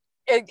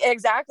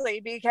 Exactly,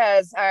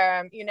 because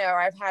you know,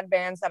 I've had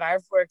bands that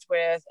I've worked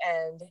with,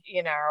 and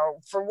you know,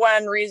 for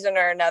one reason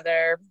or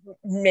another,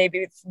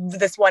 maybe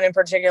this one in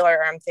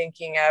particular I'm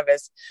thinking of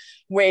is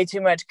way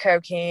too much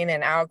cocaine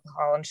and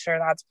alcohol, and sure,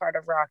 that's part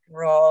of rock and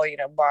roll, you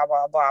know, blah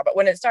blah blah. But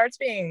when it starts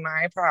being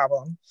my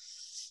problem,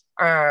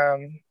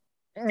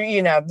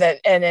 you know, that,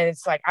 and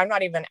it's like I'm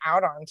not even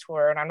out on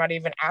tour, and I'm not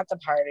even at the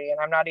party, and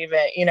I'm not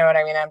even, you know what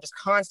I mean, I'm just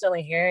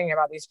constantly hearing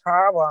about these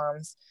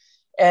problems.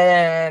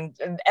 And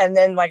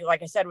then like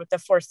I said, with the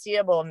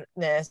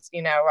foreseeableness,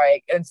 you know,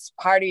 like it's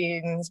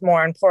partying's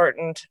more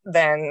important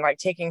than like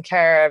taking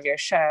care of your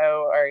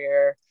show or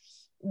your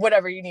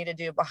whatever you need to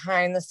do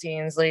behind the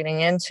scenes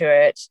leading into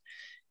it.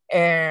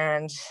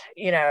 And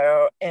you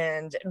know,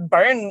 and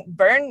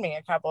burn me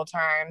a couple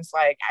times,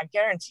 like I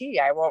guarantee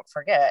I won't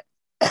forget.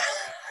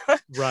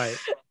 Right.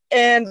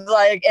 And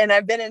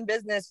I've been in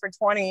business for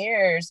 20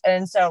 years,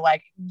 and so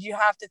like you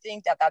have to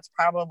think that that's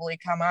probably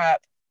come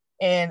up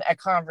in a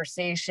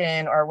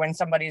conversation, or when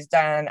somebody's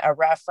done a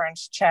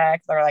reference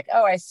check, they're like,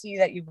 oh, I see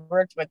that you've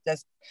worked with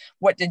this.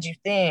 What did you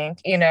think?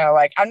 You know,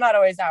 like I'm not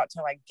always out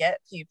to like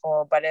get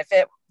people, but if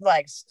it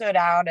like stood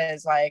out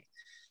as like,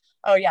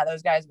 oh yeah,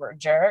 those guys were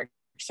jerks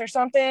or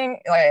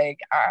something, like,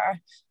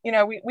 you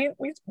know,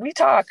 we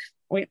talk,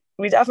 we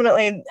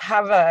definitely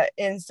have a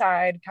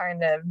inside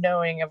kind of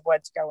knowing of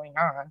what's going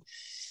on.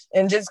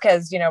 And just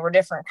because, you know, we're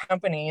different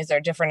companies or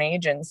different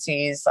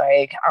agencies,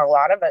 like a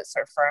lot of us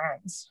are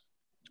friends.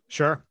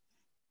 Sure.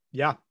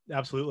 Yeah,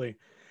 absolutely.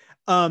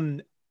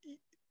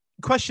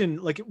 Question,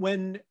 like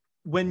when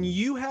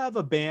you have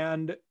a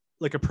band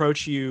like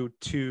approach you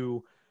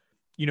to,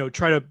 you know,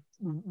 try to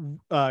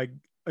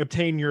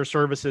obtain your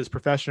services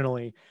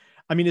professionally,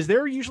 I mean, is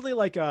there usually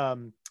like a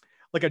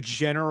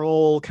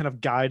general kind of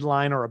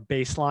guideline or a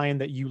baseline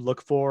that you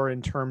look for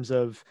in terms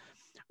of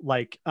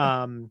like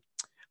I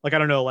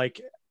don't know,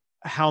 like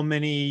how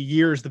many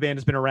years the band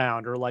has been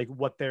around, or like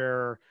what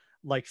their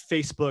like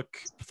Facebook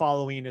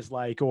following is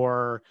like,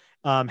 or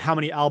how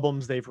many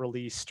albums they've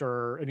released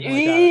or anything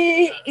like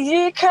that?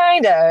 Yeah,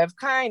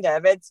 kind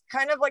of. It's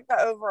kind of like the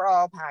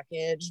overall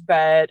package,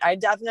 but I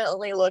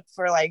definitely look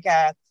for like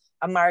a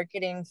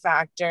marketing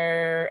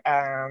factor.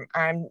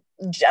 I'm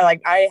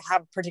like I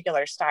have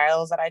particular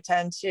styles that I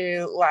tend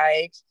to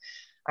like.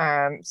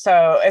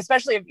 So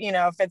especially if,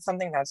 if it's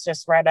something that's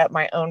just right up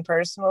my own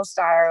personal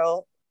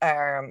style,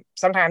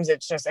 sometimes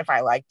it's just if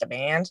I like the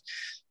band,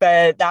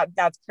 but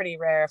that's pretty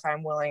rare. If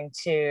I'm willing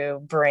to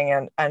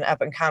bring an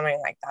up and coming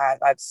like that,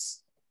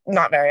 that's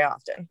not very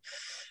often.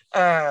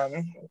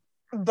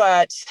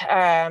 But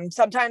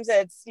sometimes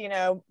it's,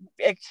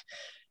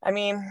 I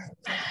mean,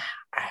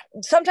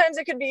 sometimes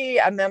it could be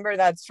a member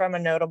that's from a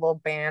notable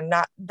band.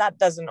 Not that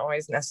doesn't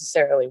always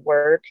necessarily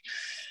work.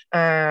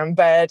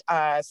 But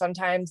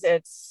sometimes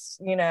it's,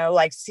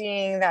 like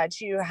seeing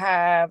that you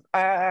have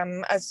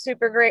a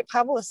super great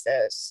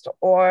publicist,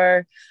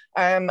 or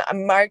a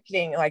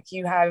marketing, like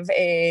you have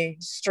a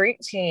street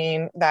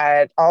team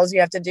that all you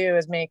have to do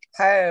is make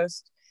a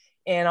post,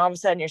 and all of a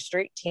sudden your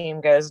street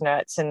team goes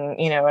nuts. And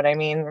you know what I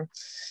mean?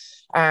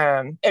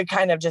 It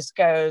kind of just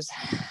goes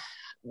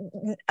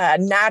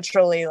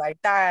naturally like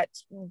that.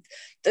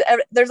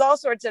 There's all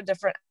sorts of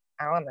different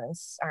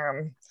elements.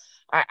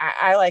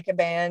 I like a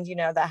band,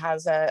 that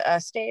has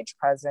a stage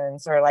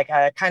presence, or like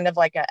a kind of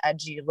like a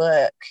edgy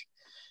look.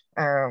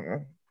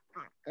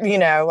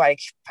 Like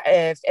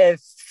if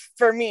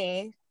for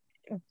me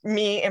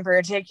in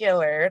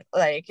particular,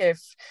 like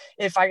if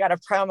I got a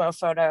promo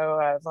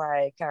photo of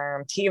like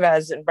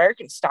Tevas and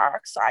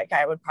Birkenstocks, like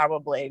I would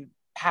probably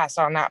pass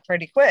on that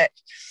pretty quick.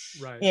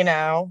 Right.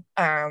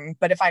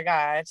 But if I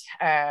got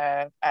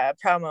a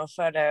promo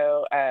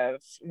photo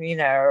of,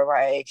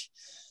 like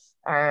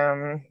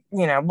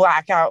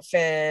black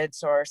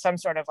outfits, or some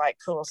sort of like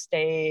cool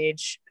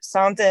stage,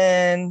 some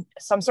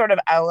sort of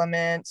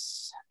element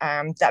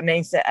that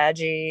makes it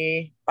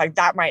edgy, like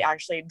that might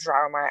actually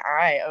draw my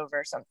eye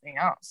over something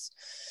else.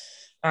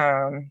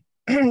 But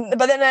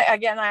then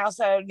again, I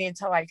also need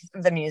to like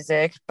the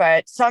music.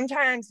 But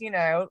sometimes,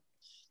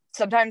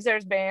 sometimes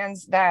there's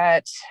bands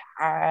that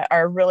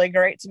are really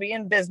great to be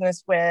in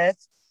business with.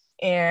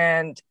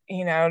 And,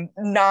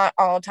 not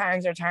all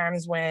times are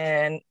times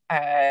when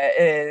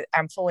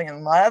I'm fully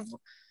in love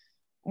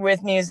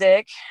with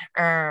music,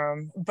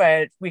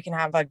 but we can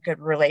have a good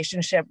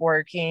relationship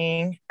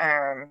working.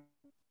 And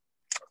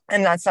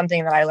that's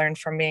something that I learned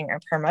from being a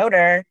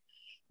promoter,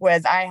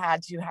 was I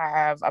had to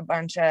have a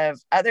bunch of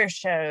other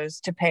shows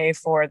to pay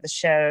for the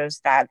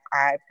shows that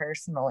I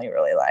personally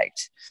really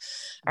liked.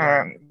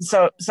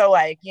 So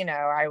like,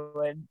 I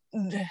would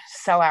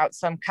sell out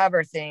some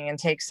cover thing and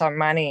take some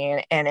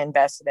money and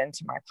invest it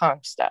into my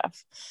punk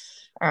stuff.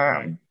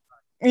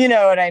 You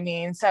know what I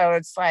mean? So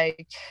it's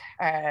like,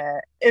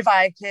 if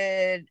I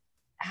could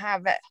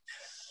have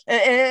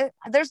it,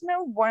 there's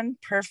no one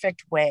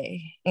perfect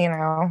way,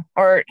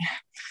 or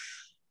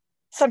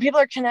some people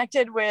are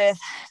connected with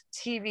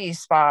TV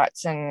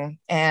spots and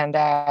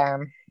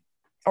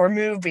or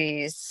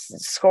movies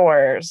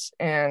scores,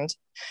 and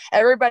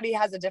everybody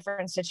has a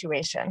different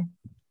situation.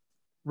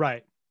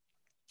 Right.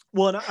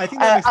 Well, and I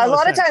think that makes a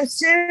lot sense. of times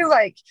too,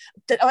 like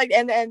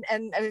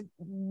and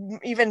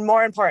even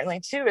more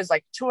importantly too, is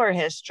like tour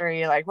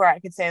history, like where I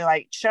could say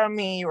like, show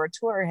me your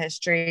tour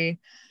history,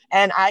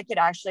 and I could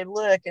actually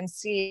look and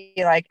see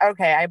like,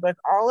 okay, I book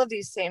all of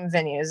these same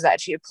venues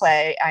that you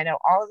play. I know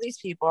all of these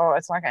people.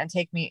 It's not going to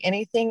take me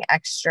anything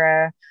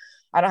extra.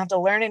 I don't have to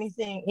learn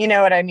anything. You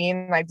know what I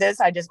mean? Like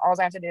this, all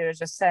I have to do is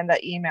just send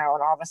an email,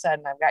 and all of a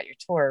sudden I've got your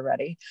tour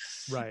ready.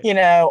 Right.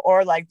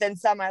 Or like then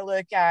some I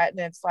look at and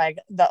it's like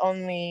the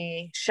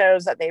only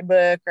shows that they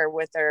book are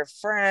with their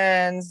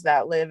friends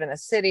that live in a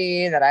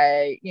city that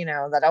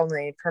that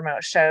only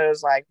promote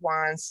shows like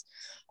once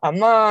a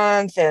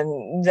month.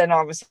 And then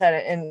all of a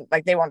sudden, and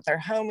like they want their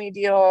homie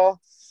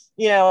deal,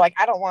 like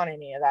I don't want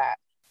any of that.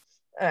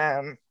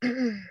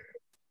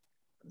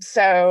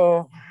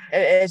 So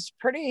it's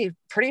pretty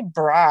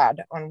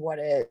broad on what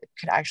it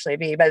could actually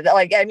be. But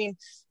like, I mean,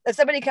 if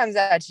somebody comes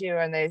at you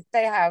and they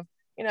have,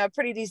 a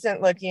pretty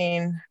decent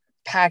looking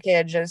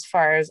package as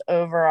far as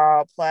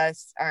overall,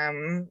 plus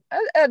a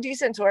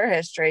decent tour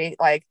history,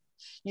 like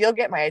you'll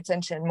get my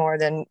attention more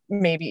than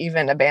maybe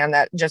even a band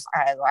that just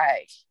I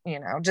like.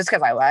 Just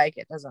because I like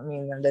it doesn't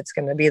mean that it's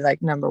going to be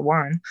like number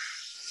one.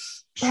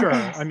 Sure.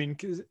 I mean,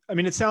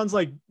 it sounds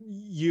like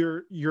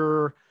you're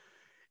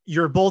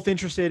both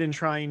interested in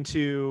trying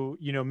to,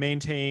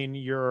 maintain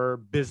your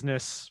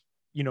business,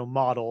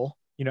 model,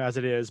 as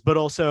it is, but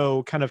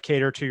also kind of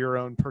cater to your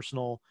own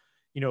personal,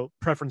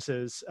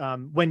 preferences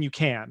when you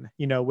can,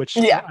 which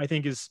I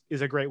think is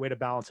a great way to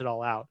balance it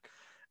all out.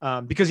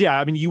 Because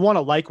you want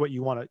to like what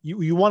you want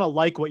to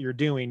like what you're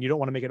doing. You don't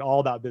want to make it all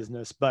about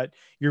business, but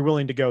you're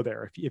willing to go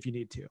there if you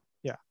need to.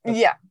 Yeah.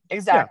 Yeah,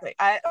 exactly.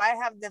 Yeah. I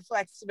have the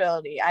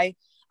flexibility. I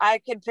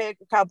could pick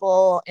a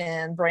couple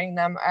and bring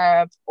them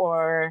up,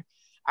 or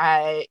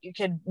you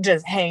could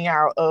just hang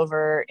out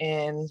over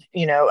in,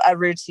 a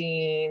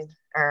routine,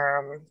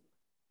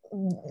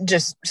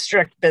 just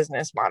strict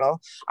business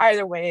model.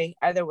 Either way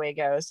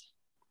goes.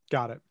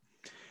 Got it.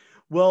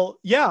 Well,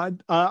 yeah,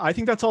 I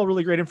think that's all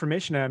really great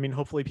information. I mean,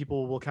 hopefully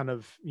people will kind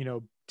of,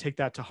 take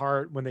that to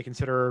heart when they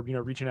consider,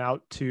 reaching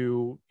out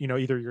to,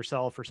 either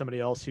yourself or somebody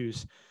else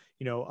who's,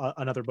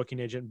 another booking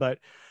agent. But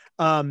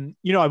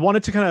I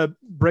wanted to kind of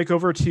break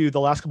over to the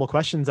last couple of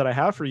questions that I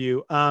have for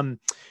you.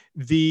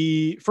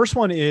 The first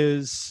one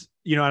is,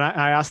 and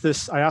I asked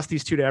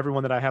these two to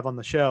everyone that I have on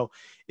the show,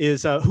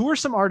 is who are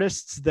some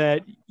artists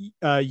that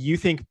you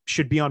think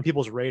should be on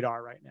people's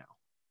radar right now?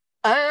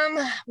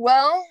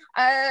 Well,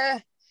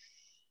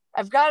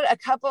 I've got a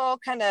couple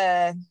kind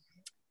of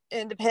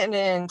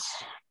independent,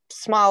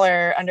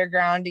 smaller,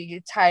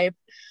 undergroundy type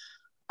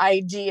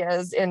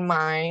ideas in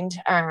mind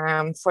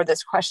for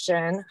this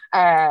question.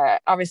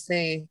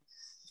 Obviously,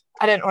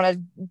 I didn't want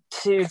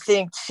to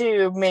think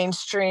too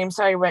mainstream,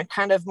 so I went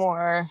kind of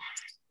more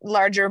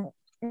larger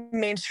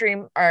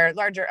mainstream or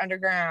larger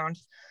underground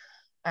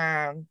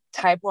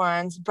type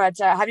ones. But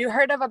have you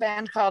heard of a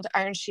band called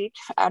Iron Chic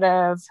out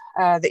of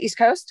the East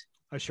Coast?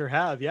 I sure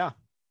have, yeah.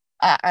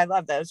 I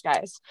love those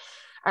guys.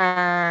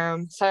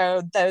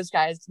 So those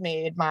guys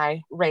made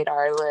my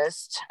radar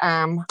list,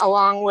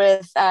 along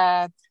with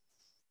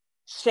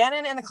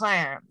Shannon and the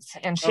Clams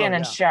and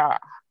Shannon Shaw.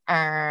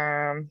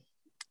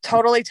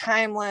 Totally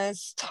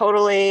timeless,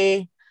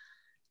 totally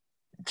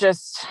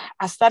just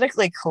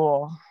aesthetically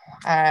cool.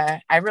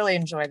 I really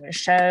enjoy their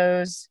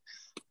shows,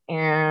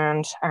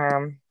 and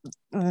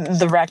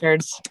the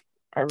records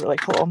are really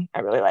cool. I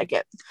really like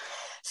it.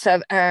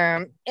 So,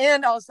 and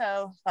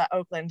also the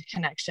Oakland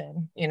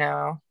connection,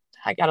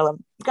 I gotta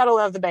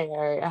love the Bay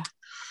Area.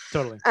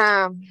 Totally.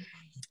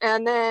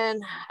 And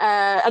then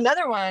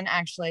another one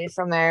actually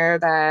from there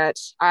that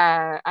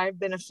I've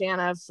been a fan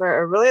of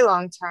for a really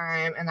long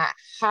time, and that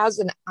has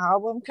an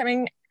album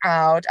coming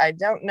out. I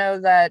don't know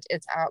that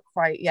it's out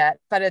quite yet,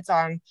 but it's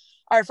on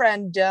our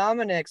friend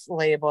Dominic's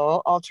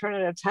label,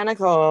 Alternative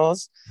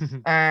Tentacles,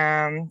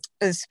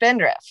 is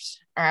Spindrift.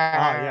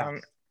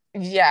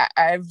 Yeah,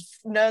 I've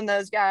known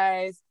those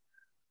guys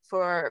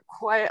for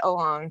quite a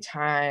long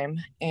time,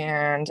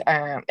 and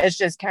it's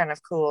just kind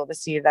of cool to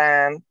see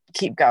them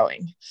keep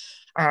going.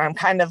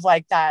 Kind of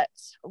like that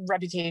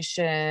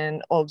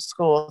Reputation old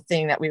school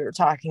thing that we were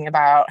talking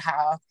about,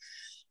 how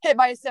Hit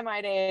by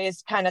Semi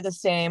Days, kind of the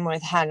same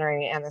with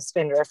Henry and the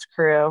Spindrift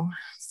crew.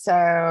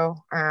 So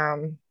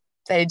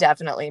they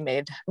definitely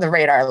made the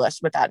radar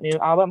list with that new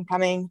album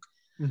coming.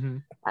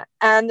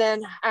 And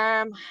then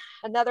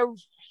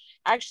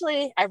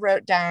actually I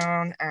wrote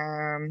down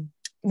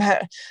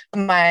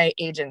my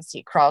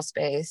agency,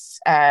 Crawlspace.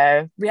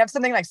 We have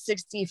something like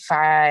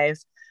 65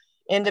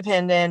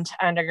 independent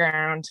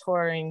underground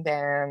touring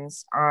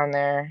bands on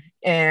there,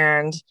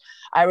 and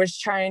I was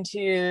trying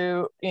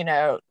to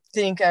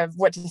think of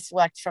what to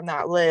select from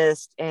that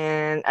list,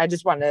 and I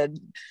just wanted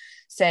to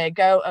say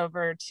go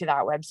over to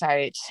that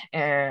website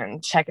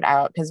and check it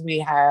out, because we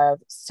have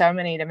so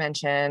many to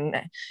mention,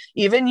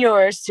 even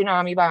yours,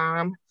 Tsunami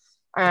Bomb.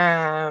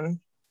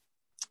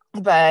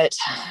 But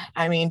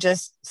I mean,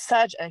 just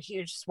such a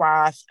huge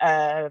swath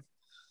of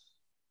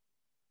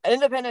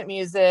independent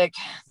music,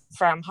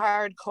 from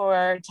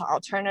hardcore to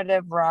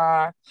alternative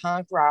rock,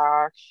 punk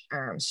rock,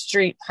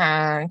 street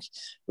punk.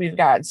 We've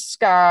got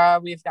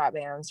ska, we've got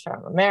bands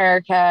from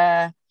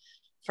America,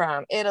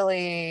 from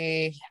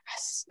Italy,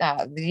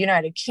 the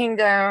United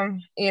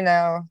Kingdom.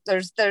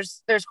 There's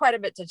quite a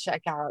bit to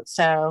check out.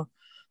 So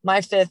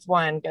my fifth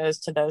one goes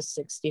to those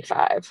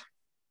 65.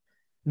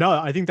 No,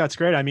 I think that's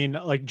great. I mean,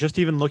 like, just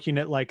even looking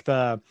at like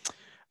the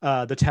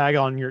tag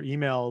on your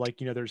email, like,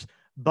 there's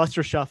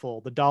Buster Shuffle,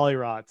 the Dolly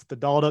Rots, the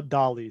Dolled Up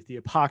Dollies, the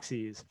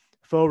Epoxies,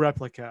 Faux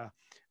Replica,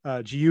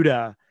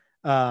 Giuda.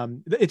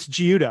 It's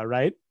Giuda,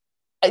 right?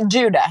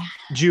 Judah.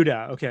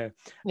 Okay.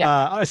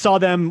 Yeah. I saw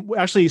them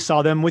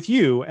with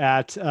you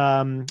at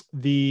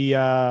the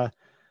why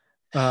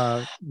can't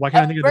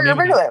I think of the name?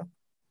 Burger Boogaloo.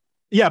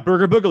 Yeah,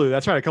 Burger Boogaloo.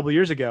 That's right. A couple of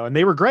years ago, and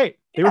they were great.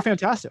 They were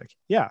fantastic.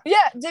 Yeah.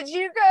 Yeah. Did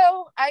you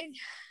go? I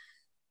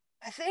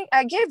think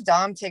I gave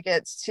Dom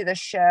tickets to the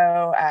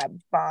show at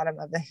Bottom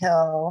of the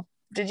Hill.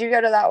 Did you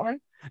go to that one?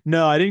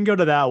 No, I didn't go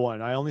to that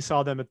one. I only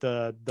saw them at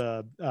the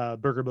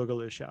Burger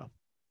Boogaloo show.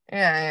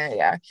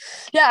 Yeah.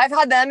 I've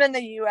had them in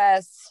the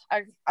US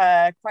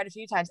quite a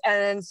few times.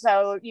 And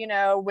so,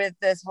 with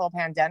this whole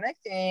pandemic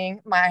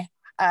thing, my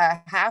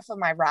half of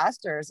my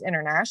roster is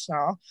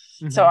international.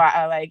 So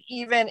I like,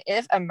 even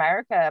if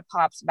America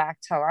pops back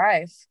to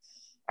life,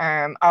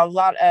 a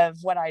lot of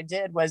what I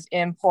did was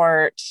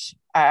import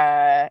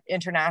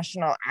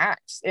international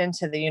acts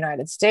into the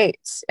United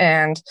States.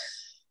 And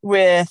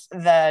with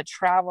the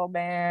travel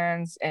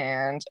bans,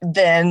 and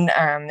then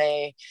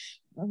they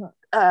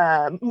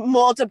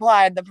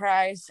multiplied the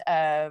price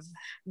of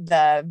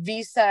the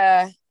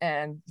visa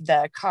and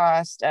the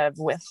cost of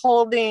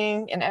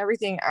withholding and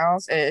everything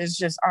else. It is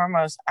just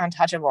almost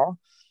untouchable.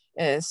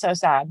 It is so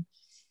sad.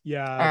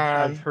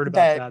 Yeah, I've heard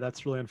about that.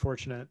 That's really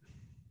unfortunate.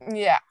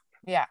 Yeah.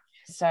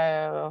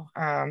 So,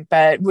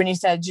 but when you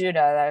said Judah,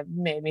 that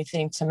made me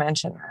think to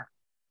mention that.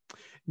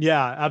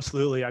 Yeah,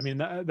 absolutely. I mean,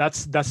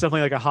 that's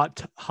definitely like a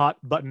hot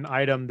button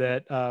item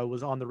that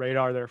was on the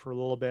radar there for a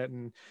little bit.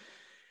 And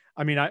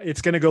I mean,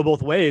 it's going to go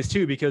both ways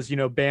too, because,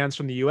 bands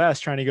from the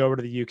US trying to go over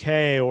to the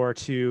UK or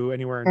to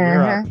anywhere in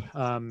Europe.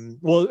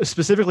 Well,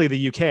 specifically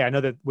the UK. I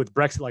know that with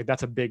Brexit, like,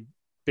 that's a big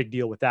big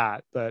deal with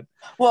that. But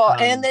well,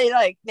 and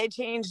they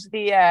changed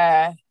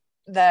the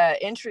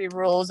entry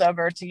rules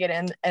over to get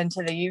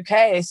into the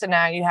UK. So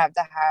now you have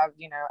to have,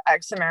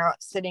 X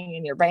amount sitting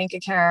in your bank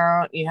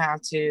account. You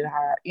have to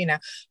have,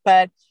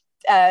 but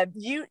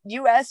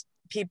US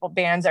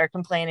bands are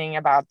complaining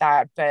about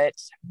that. But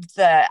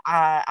the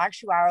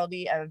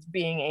actuality of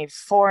being a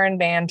foreign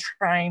band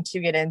trying to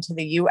get into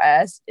the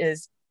US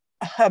is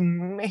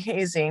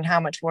amazing how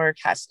much work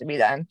has to be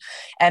done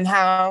and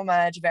how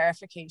much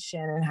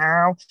verification and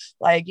how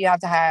you have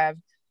to have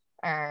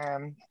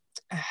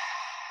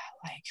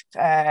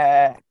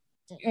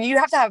you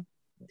have to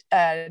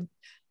have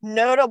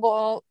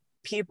notable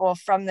people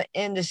from the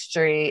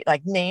industry,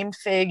 like named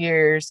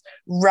figures,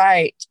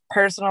 write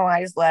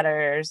personalized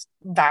letters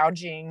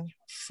vouching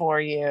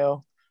for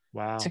you.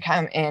 Wow. To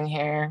come in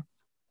here,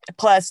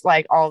 plus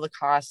all the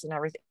costs and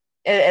everything.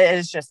 It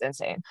is just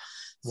insane.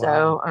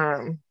 Wow.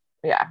 So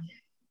yeah.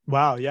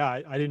 Wow. Yeah,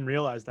 I didn't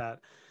realize that.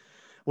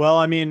 Well,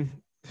 I mean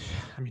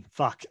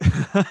fuck.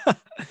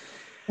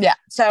 Yeah.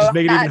 So just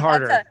make it even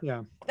harder.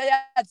 So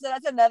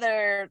that's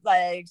another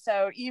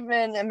so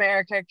even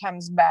America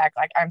comes back,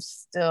 I'm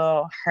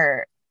still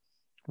hurt.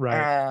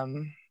 Right.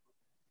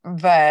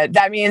 But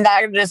I mean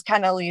that just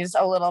kind of leaves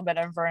a little bit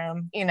of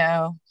room,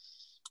 I'm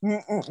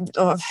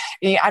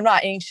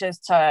not anxious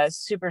to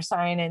super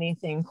sign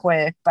anything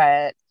quick,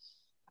 but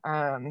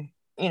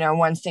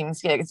once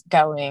things get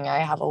going, I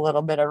have a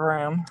little bit of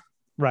room.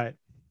 Right.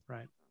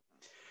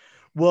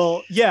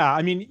 Well, yeah,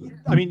 I mean,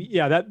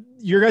 yeah, that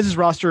your guys'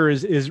 roster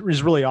is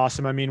really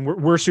awesome. I mean,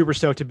 we're super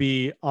stoked to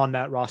be on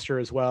that roster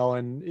as well.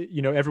 And,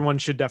 everyone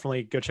should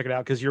definitely go check it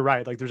out. 'Cause you're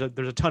right. There's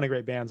a ton of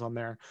great bands on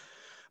there,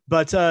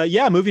 but,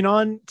 yeah, moving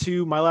on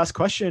to my last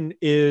question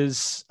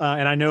is,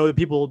 and I know that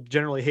people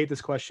generally hate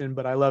this question,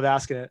 but I love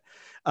asking it.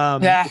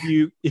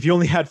 If you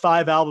only had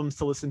 5 albums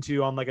to listen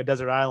to on a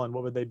desert island,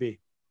 what would they be?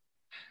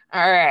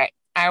 All right.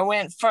 I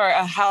went for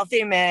a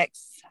healthy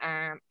mix.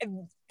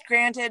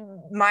 Granted,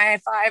 my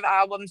 5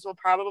 albums will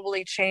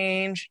probably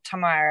change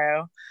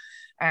tomorrow,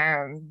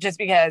 just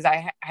because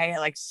I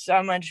like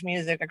so much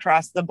music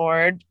across the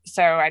board.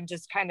 So I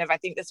just I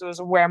think this was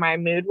where my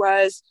mood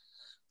was.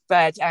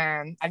 But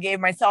I gave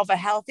myself a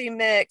healthy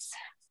mix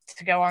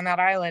to go on that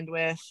island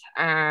with.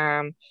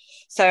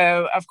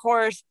 So, of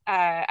course,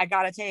 I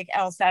got to take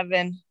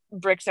L7.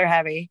 Bricks Are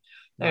Heavy.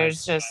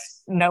 There's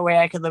just no way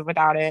I could live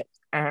without it.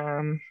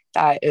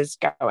 That is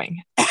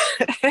going.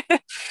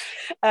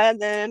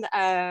 And then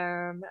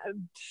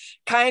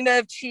kind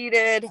of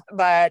cheated,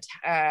 but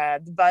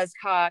the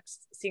Buzzcocks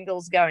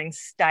Singles Going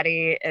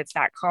Steady. It's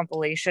that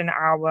compilation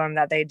album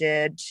that they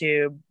did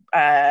to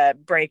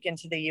break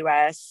into the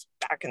US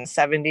back in the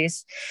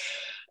 70s.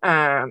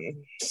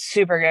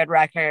 Super good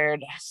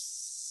record.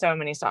 So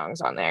many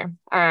songs on there.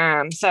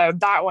 So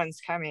that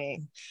one's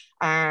coming.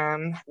 A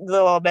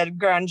little bit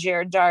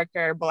grungier,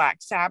 darker Black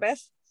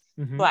Sabbath.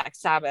 Mm-hmm. Black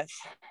Sabbath.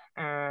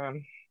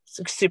 It's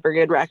a super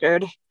good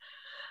record.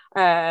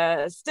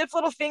 Stiff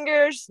Little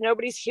Fingers,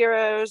 Nobody's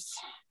Heroes,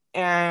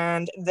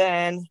 and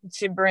then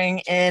to bring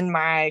in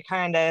my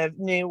kind of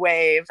new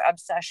wave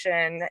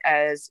obsession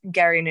as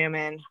Gary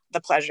Newman,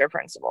 The Pleasure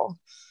Principle.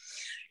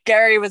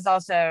 Gary was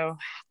also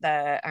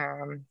the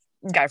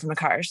guy from the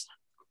Cars.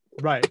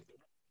 Right.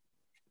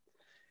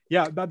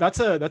 Yeah, that's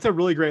a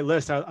really great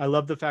list. I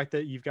love the fact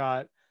that you've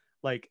got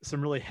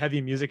some really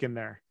heavy music in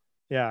there.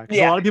 Yeah, because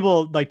a lot of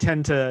people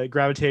tend to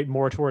gravitate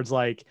more towards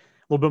a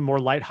little bit more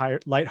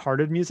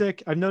lighthearted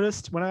music. I've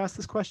noticed when I ask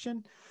this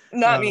question.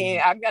 Not me.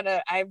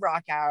 I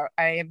rock out.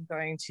 I am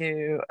going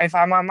to, if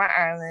I'm on my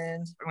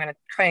island, I'm going to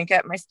crank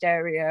up my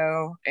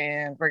stereo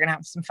and we're going to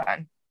have some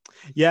fun.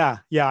 Yeah.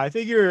 I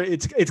figure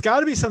it's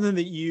got to be something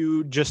that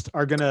you just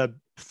are going to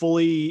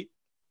fully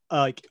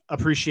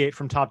appreciate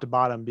from top to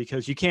bottom,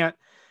 because you can't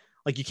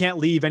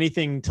leave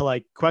anything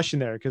to question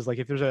there. Cause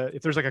if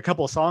there's a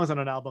couple of songs on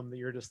an album that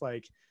you're just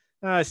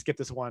I skip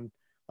this one.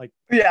 I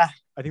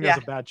think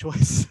that's a bad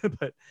choice.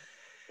 But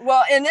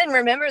well, and then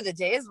remember the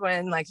days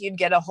when you'd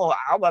get a whole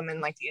album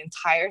and the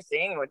entire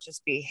thing would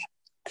just be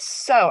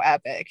so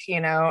epic,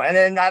 and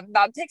then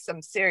that takes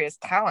some serious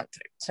talent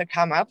to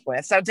come up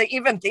with. So to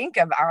even think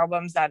of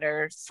albums that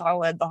are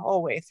solid the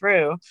whole way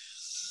through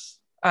is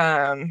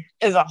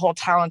a whole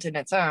talent in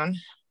its own.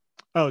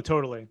 Oh,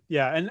 totally.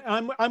 Yeah. And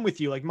I'm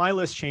with you. My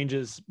list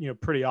changes,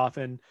 pretty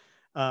often.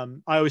 I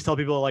always tell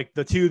people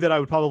the 2 that I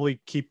would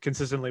probably keep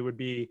consistently would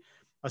be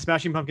a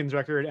Smashing Pumpkins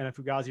record and a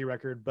Fugazi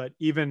record, but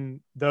even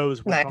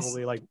those would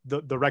probably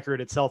the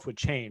record itself would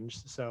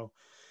change. So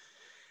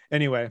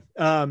anyway,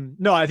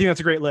 no, I think that's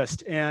a great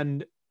list.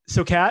 And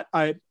so Kat,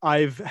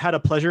 I've had a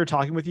pleasure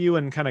talking with you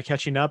and kind of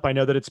catching up. I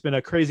know that it's been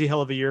a crazy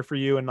hell of a year for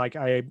you. And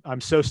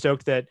I'm so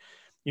stoked that,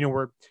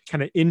 we're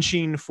kind of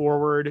inching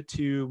forward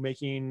to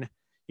making,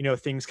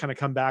 things kind of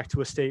come back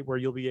to a state where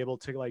you'll be able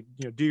to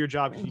do your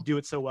job, because you do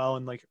it so well.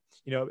 And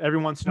every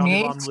once in a while,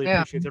 my mom really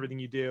appreciates everything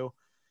you do.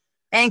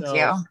 Thank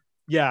you.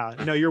 Yeah,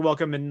 no, you're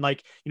welcome. And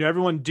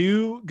everyone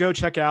do go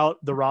check out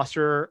the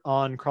roster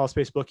on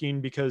Crawlspace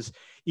Booking, because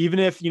even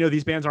if,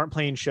 these bands aren't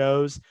playing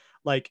shows,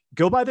 like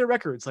go buy their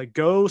records, like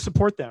go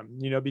support them,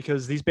 you know,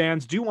 because these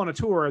bands do want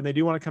to tour and they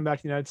do want to come back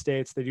to the United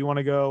States. They do want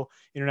to go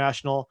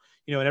international,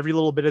 you know, and every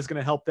little bit is going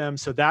to help them.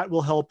 So that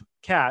will help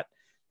Kat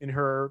in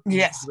her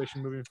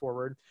situation moving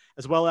forward,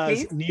 as well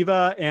as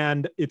Neva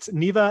and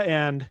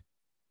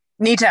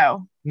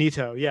Nito.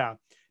 Yeah.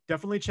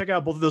 Definitely check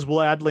out both of those.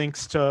 We'll add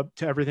links to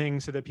everything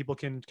so that people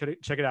can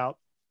check it out.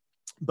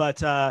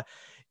 But,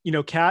 you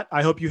know, Kat,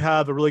 I hope you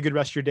have a really good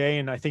rest of your day.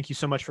 And I thank you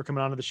so much for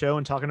coming on to the show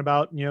and talking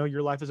about, you know,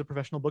 your life as a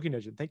professional booking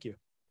agent. Thank you.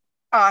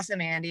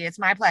 Awesome, Andy. It's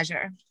my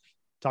pleasure.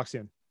 Talk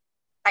soon.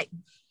 Bye.